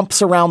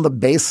romps around the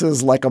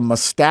bases like a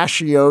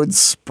mustachioed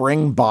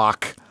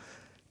springbok.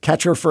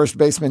 Catcher first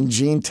baseman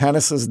Gene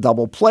Tennis's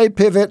double play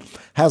pivot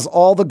has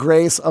all the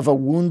grace of a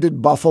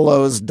wounded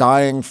buffalo's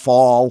dying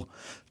fall.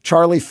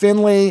 Charlie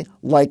Finley,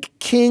 like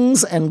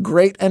kings and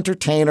great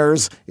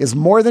entertainers, is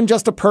more than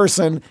just a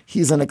person.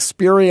 He's an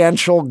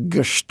experiential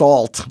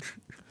gestalt.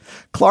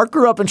 Clark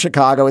grew up in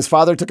Chicago. His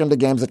father took him to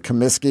games at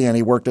Comiskey, and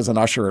he worked as an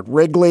usher at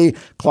Wrigley.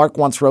 Clark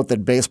once wrote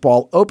that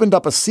baseball opened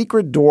up a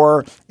secret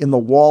door in the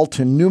wall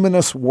to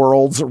numinous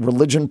worlds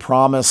religion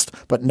promised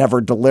but never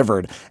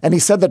delivered. And he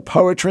said that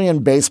poetry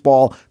and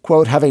baseball,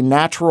 quote, have a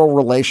natural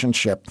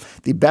relationship.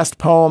 The best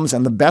poems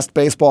and the best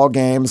baseball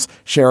games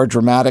share a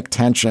dramatic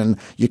tension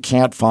you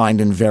can't find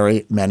in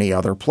very many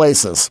other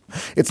places.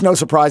 It's no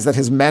surprise that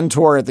his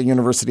mentor at the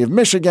University of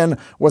Michigan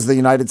was the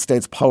United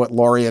States Poet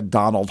Laureate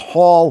Donald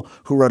Hall,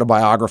 who wrote a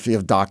biography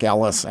of Doc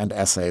Ellis and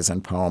essays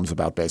and poems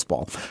about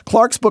baseball.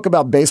 Clark's book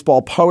about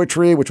baseball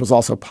poetry, which was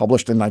also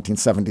published in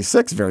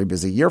 1976, very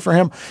busy year for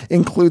him,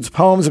 includes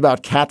poems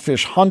about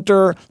Catfish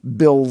Hunter,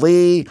 Bill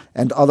Lee,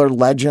 and other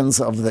legends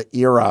of the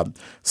era.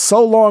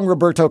 So long,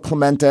 Roberto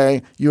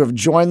Clemente, you have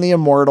joined the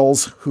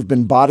immortals who've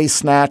been body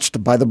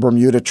snatched by the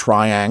Bermuda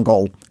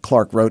Triangle,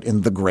 Clark wrote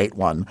in The Great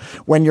One.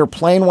 When your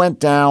plane went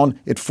down,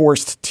 it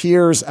forced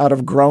tears out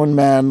of grown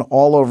men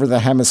all over the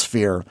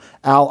hemisphere.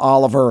 Al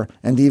Oliver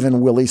and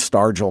even Willie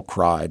Stargell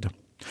cried.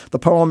 The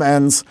poem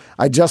ends,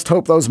 I just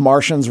hope those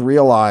Martians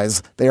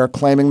realize they are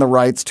claiming the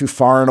rights to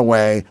far and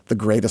away the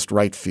greatest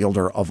right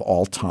fielder of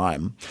all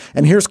time.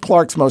 And here's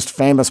Clark's most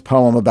famous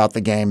poem about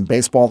the game,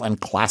 baseball and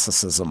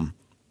classicism.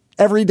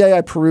 Every day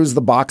I peruse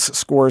the box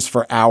scores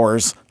for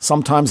hours.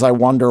 Sometimes I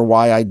wonder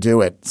why I do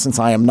it, since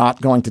I am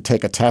not going to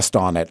take a test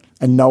on it,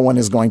 and no one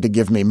is going to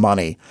give me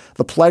money.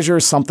 The pleasure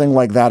is something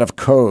like that of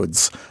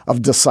codes,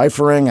 of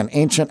deciphering an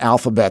ancient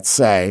alphabet,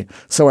 say,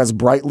 so as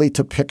brightly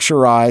to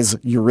picturize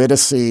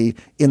Eurydice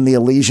in the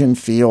Elysian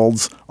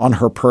fields on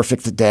her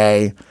perfect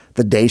day,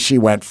 the day she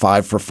went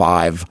 5 for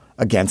 5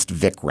 against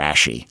Vic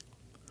Raschi.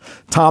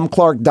 Tom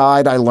Clark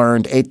died, I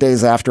learned, 8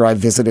 days after I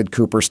visited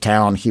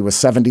Cooperstown. He was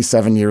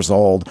 77 years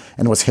old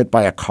and was hit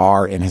by a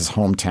car in his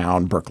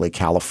hometown, Berkeley,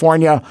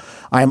 California.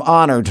 I am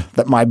honored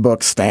that my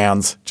book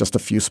stands just a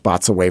few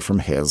spots away from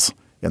his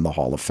in the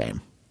Hall of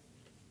Fame.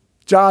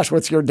 Josh,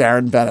 what's your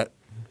Darren Bennett?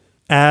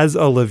 As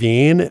a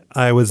Levine,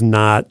 I was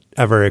not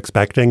ever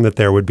expecting that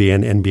there would be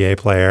an NBA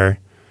player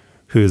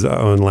whose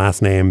own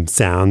last name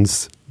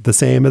sounds the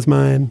same as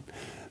mine.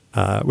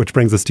 Which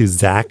brings us to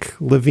Zach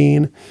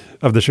LaVine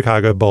of the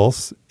Chicago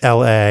Bulls,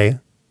 L.A.,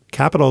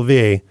 capital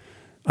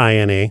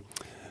V-I-N-E,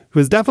 who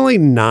is definitely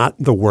not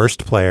the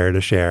worst player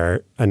to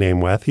share a name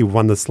with. He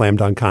won the Slam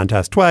Dunk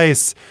contest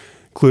twice,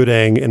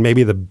 including in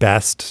maybe the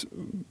best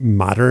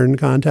modern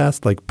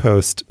contest, like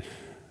post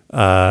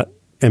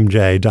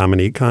MJ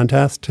Dominique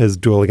contest, his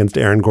duel against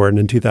Aaron Gordon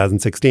in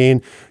 2016.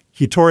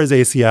 He tore his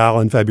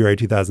ACL in February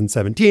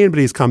 2017, but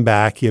he's come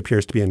back. He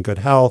appears to be in good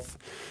health.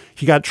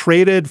 He got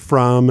traded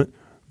from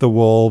the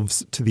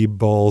Wolves to the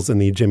Bulls in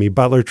the Jimmy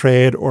Butler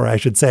trade, or I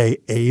should say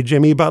a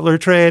Jimmy Butler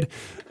trade.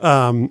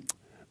 On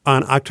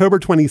October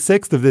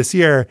 26th of this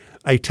year,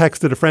 I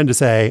texted a friend to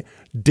say,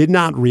 did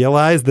not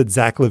realize that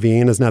Zach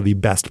LaVine is now the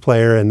best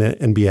player in the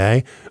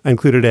NBA. I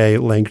included a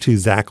link to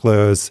Zach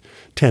Lowe's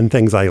 10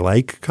 Things I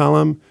Like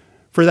column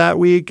for that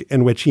week,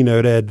 in which he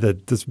noted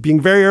that this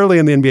being very early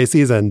in the NBA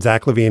season,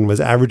 Zach LaVine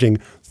was averaging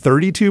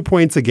 32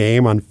 points a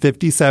game on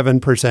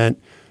 57%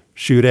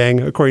 shooting.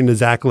 According to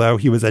Zach Lowe,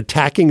 he was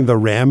attacking the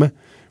rim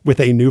with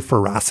a new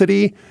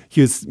ferocity.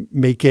 He was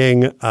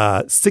making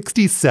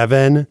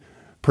 67%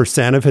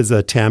 of his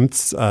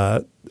attempts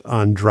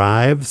on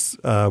drives,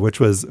 which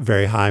was a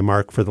very high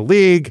mark for the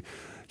league.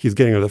 He's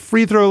getting to the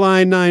free throw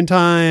line 9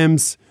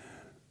 times.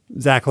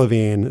 Zach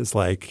LaVine is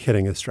like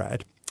hitting his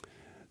stride.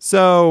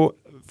 So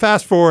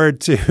fast forward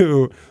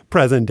to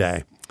present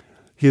day.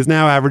 He is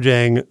now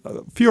averaging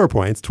fewer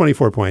points,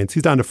 24 points.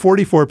 He's down to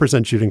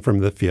 44% shooting from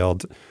the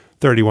field,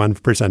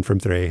 31% from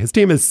three. His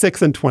team is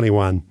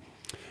 6-21.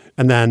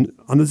 And then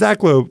on the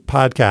Zach Lowe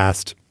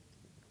podcast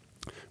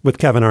with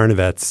Kevin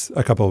Arnovitz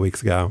a couple of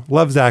weeks ago,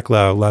 love Zach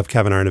Lowe, love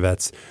Kevin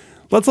Arnovitz.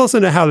 Let's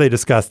listen to how they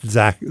discussed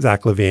Zach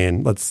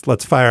LaVine.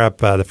 Let's fire up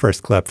the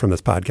first clip from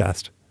this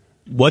podcast.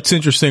 What's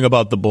interesting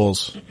about the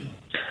Bulls?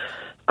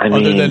 I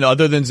mean,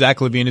 other than Zach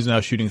LaVine is now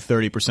shooting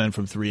 30%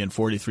 from three and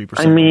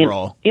 43%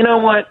 overall. You know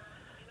what?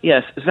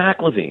 Yes, Zach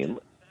LaVine.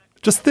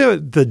 Just the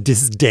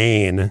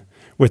disdain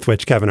with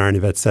which Kevin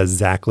Arnovitz says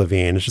Zach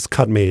LaVine. It's just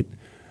cut me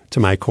to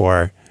my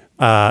core.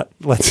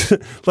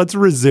 Let's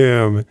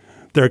resume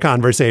their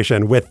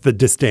conversation with the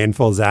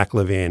disdainful Zach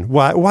LaVine.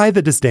 Why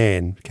the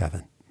disdain,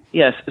 Kevin?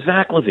 Yes,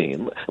 Zach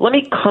LaVine. Let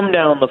me come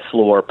down the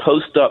floor,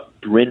 post up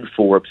Bryn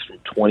Forbes from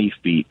 20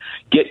 feet,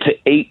 get to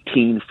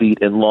 18 feet,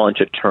 and launch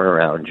a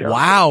turnaround jump.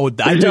 Wow,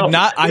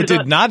 I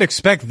did not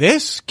expect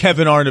this,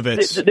 Kevin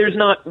Arnovitz. There's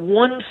not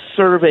one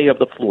survey of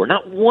the floor,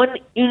 not one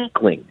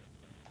inkling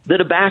that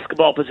a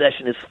basketball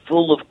possession is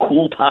full of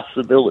cool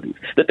possibilities,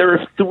 that there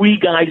are three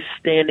guys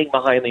standing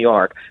behind the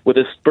arc with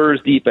a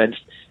Spurs defense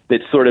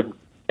that's sort of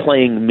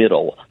playing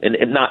middle, and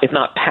if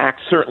not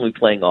packed, certainly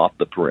playing off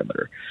the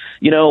perimeter.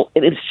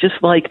 And it's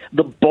just like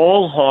the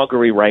ball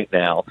hoggery right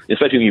now,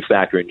 especially when you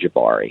factor in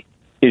Jabari,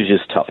 is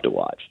just tough to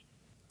watch.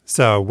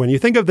 So when you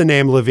think of the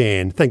name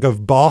LaVine, think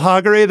of ball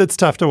hoggery that's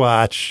tough to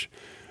watch,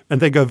 and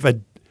think of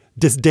a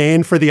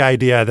disdain for the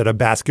idea that a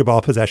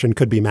basketball possession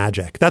could be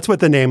magic. That's what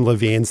the name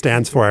LaVine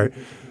stands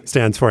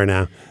for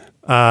now.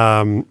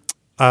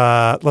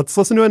 Let's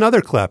listen to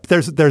another clip.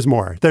 There's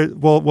more.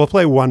 We'll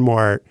play one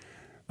more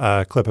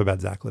clip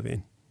about Zach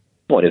LaVine.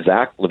 What is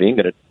Zach LaVine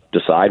going to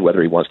decide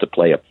whether he wants to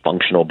play a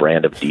functional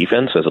brand of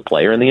defense as a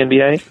player in the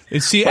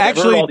NBA? See, I've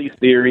actually, heard all these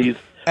theories.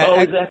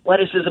 His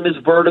athleticism is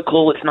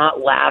vertical; it's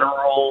not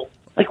lateral.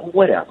 Like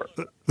whatever.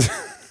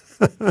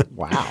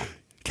 Wow.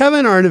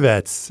 Kevin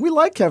Arnovitz. We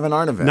like Kevin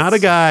Arnovitz. Not a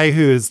guy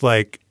who's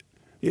like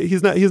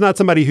he's not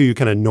somebody who you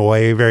can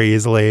annoy very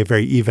easily,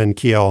 very even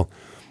keel.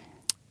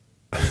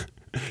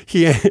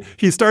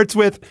 He starts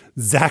with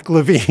Zach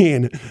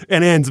LaVine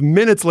and ends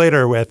minutes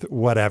later with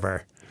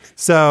whatever.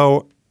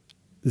 So,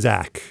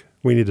 Zach,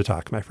 we need to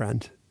talk, my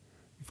friend.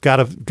 You've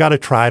got to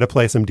try to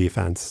play some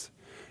defense.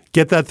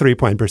 Get that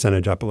 3-point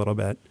percentage up a little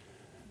bit.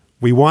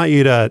 We want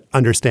you to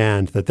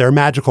understand that there are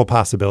magical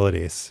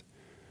possibilities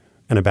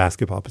in a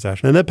basketball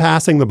possession, and that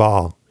passing the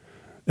ball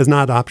is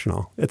not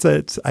optional.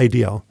 It's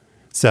ideal.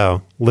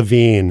 So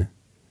LaVine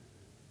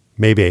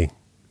maybe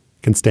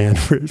can stand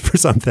for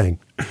something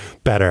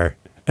better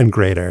and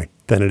greater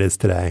than it is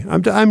today.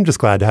 I'm just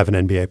glad to have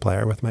an NBA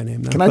player with my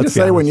name. Can I just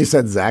say, when you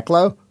said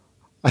Zachlo,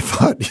 I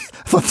thought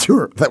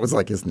that was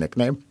like his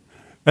nickname.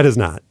 That is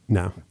not.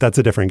 No, that's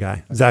a different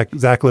guy. Zach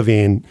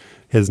LaVine.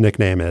 His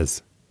nickname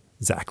is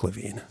Zach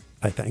LaVine,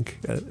 I think,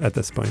 at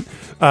this point.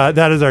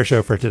 That is our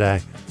show for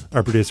today.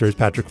 Our producer is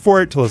Patrick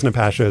Fort. To listen to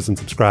past shows and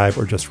subscribe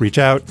or just reach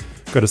out,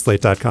 go to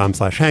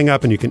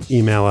slate.com/hangup, and you can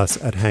email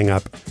us at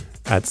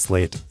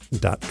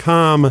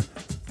hangup@slate.com.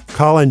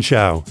 Call-in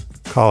show.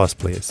 Call us,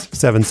 please.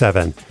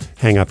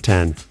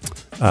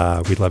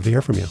 77-HANGUP-10. We'd love to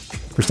hear from you.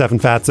 For Stefan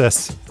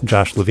Fatsis,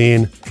 Josh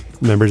Levine,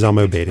 remember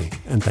Zelmo Beatty,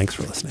 and thanks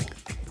for listening.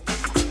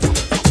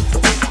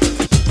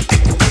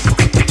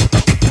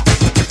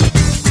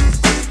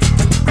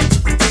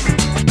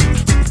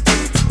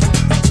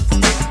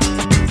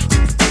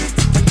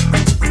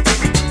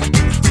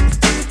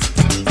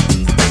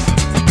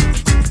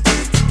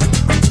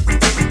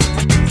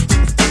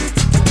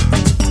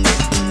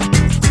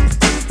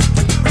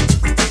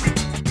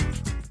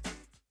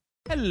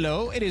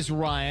 Hello, it is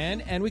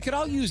Ryan, and we could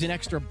all use an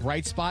extra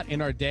bright spot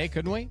in our day,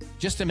 couldn't we?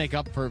 Just to make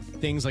up for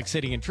things like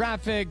sitting in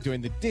traffic,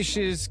 doing the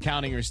dishes,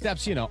 counting your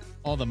steps,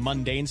 all the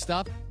mundane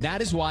stuff.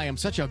 That is why I'm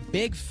such a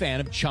big fan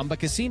of Chumba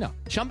Casino.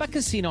 Chumba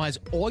Casino has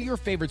all your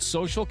favorite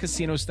social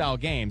casino-style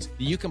games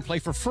that you can play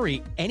for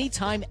free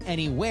anytime,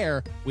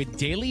 anywhere with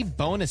daily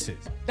bonuses.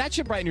 That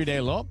should brighten your day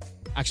a little.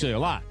 Actually, a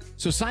lot.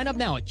 So sign up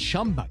now at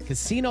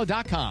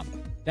ChumbaCasino.com.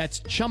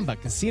 That's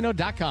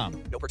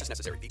ChumbaCasino.com. No purchase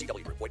necessary.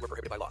 VGW Group. Void where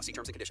prohibited by law. See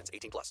terms and conditions.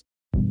 18+.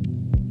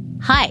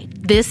 Hi,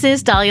 this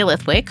is Dahlia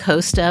Lithwick,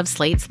 host of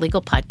Slate's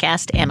legal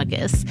podcast,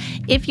 Amicus.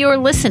 If you're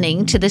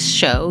listening to this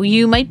show,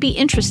 you might be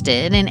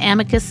interested in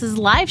Amicus's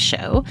live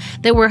show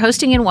that we're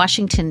hosting in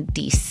Washington,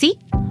 D.C.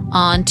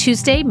 on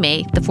Tuesday,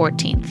 May the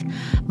 14th.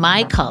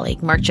 My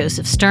colleague, Mark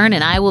Joseph Stern,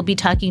 and I will be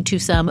talking to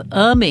some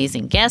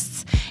amazing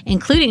guests,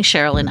 including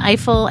Sherilyn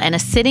Ifill and a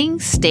sitting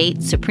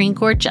state Supreme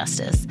Court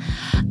justice,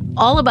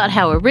 all about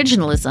how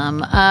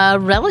originalism, a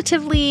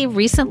relatively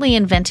recently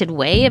invented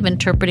way of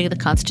interpreting the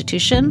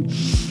Constitution,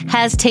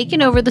 has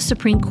taken over the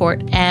Supreme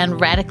Court and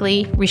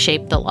radically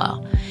reshaped the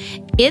law.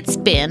 It's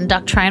been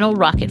doctrinal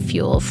rocket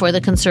fuel for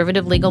the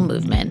conservative legal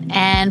movement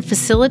and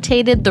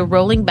facilitated the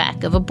rolling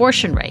back of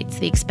abortion rights,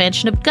 the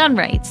expansion of gun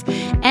rights,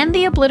 and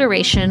the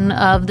obliteration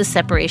of the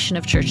separation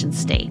of church and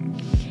state.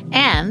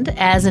 And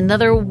as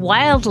another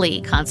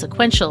wildly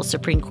consequential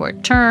Supreme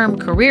Court term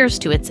careers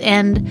to its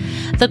end,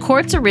 the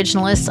court's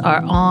originalists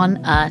are on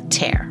a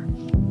tear.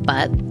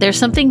 But there's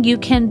something you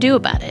can do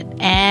about it,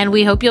 and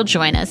we hope you'll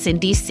join us in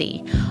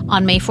D.C.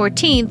 on May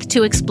 14th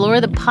to explore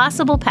the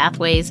possible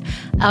pathways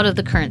out of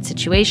the current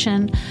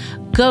situation.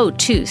 Go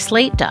to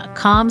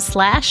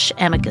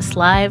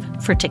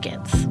slate.com/amicuslive for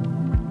tickets.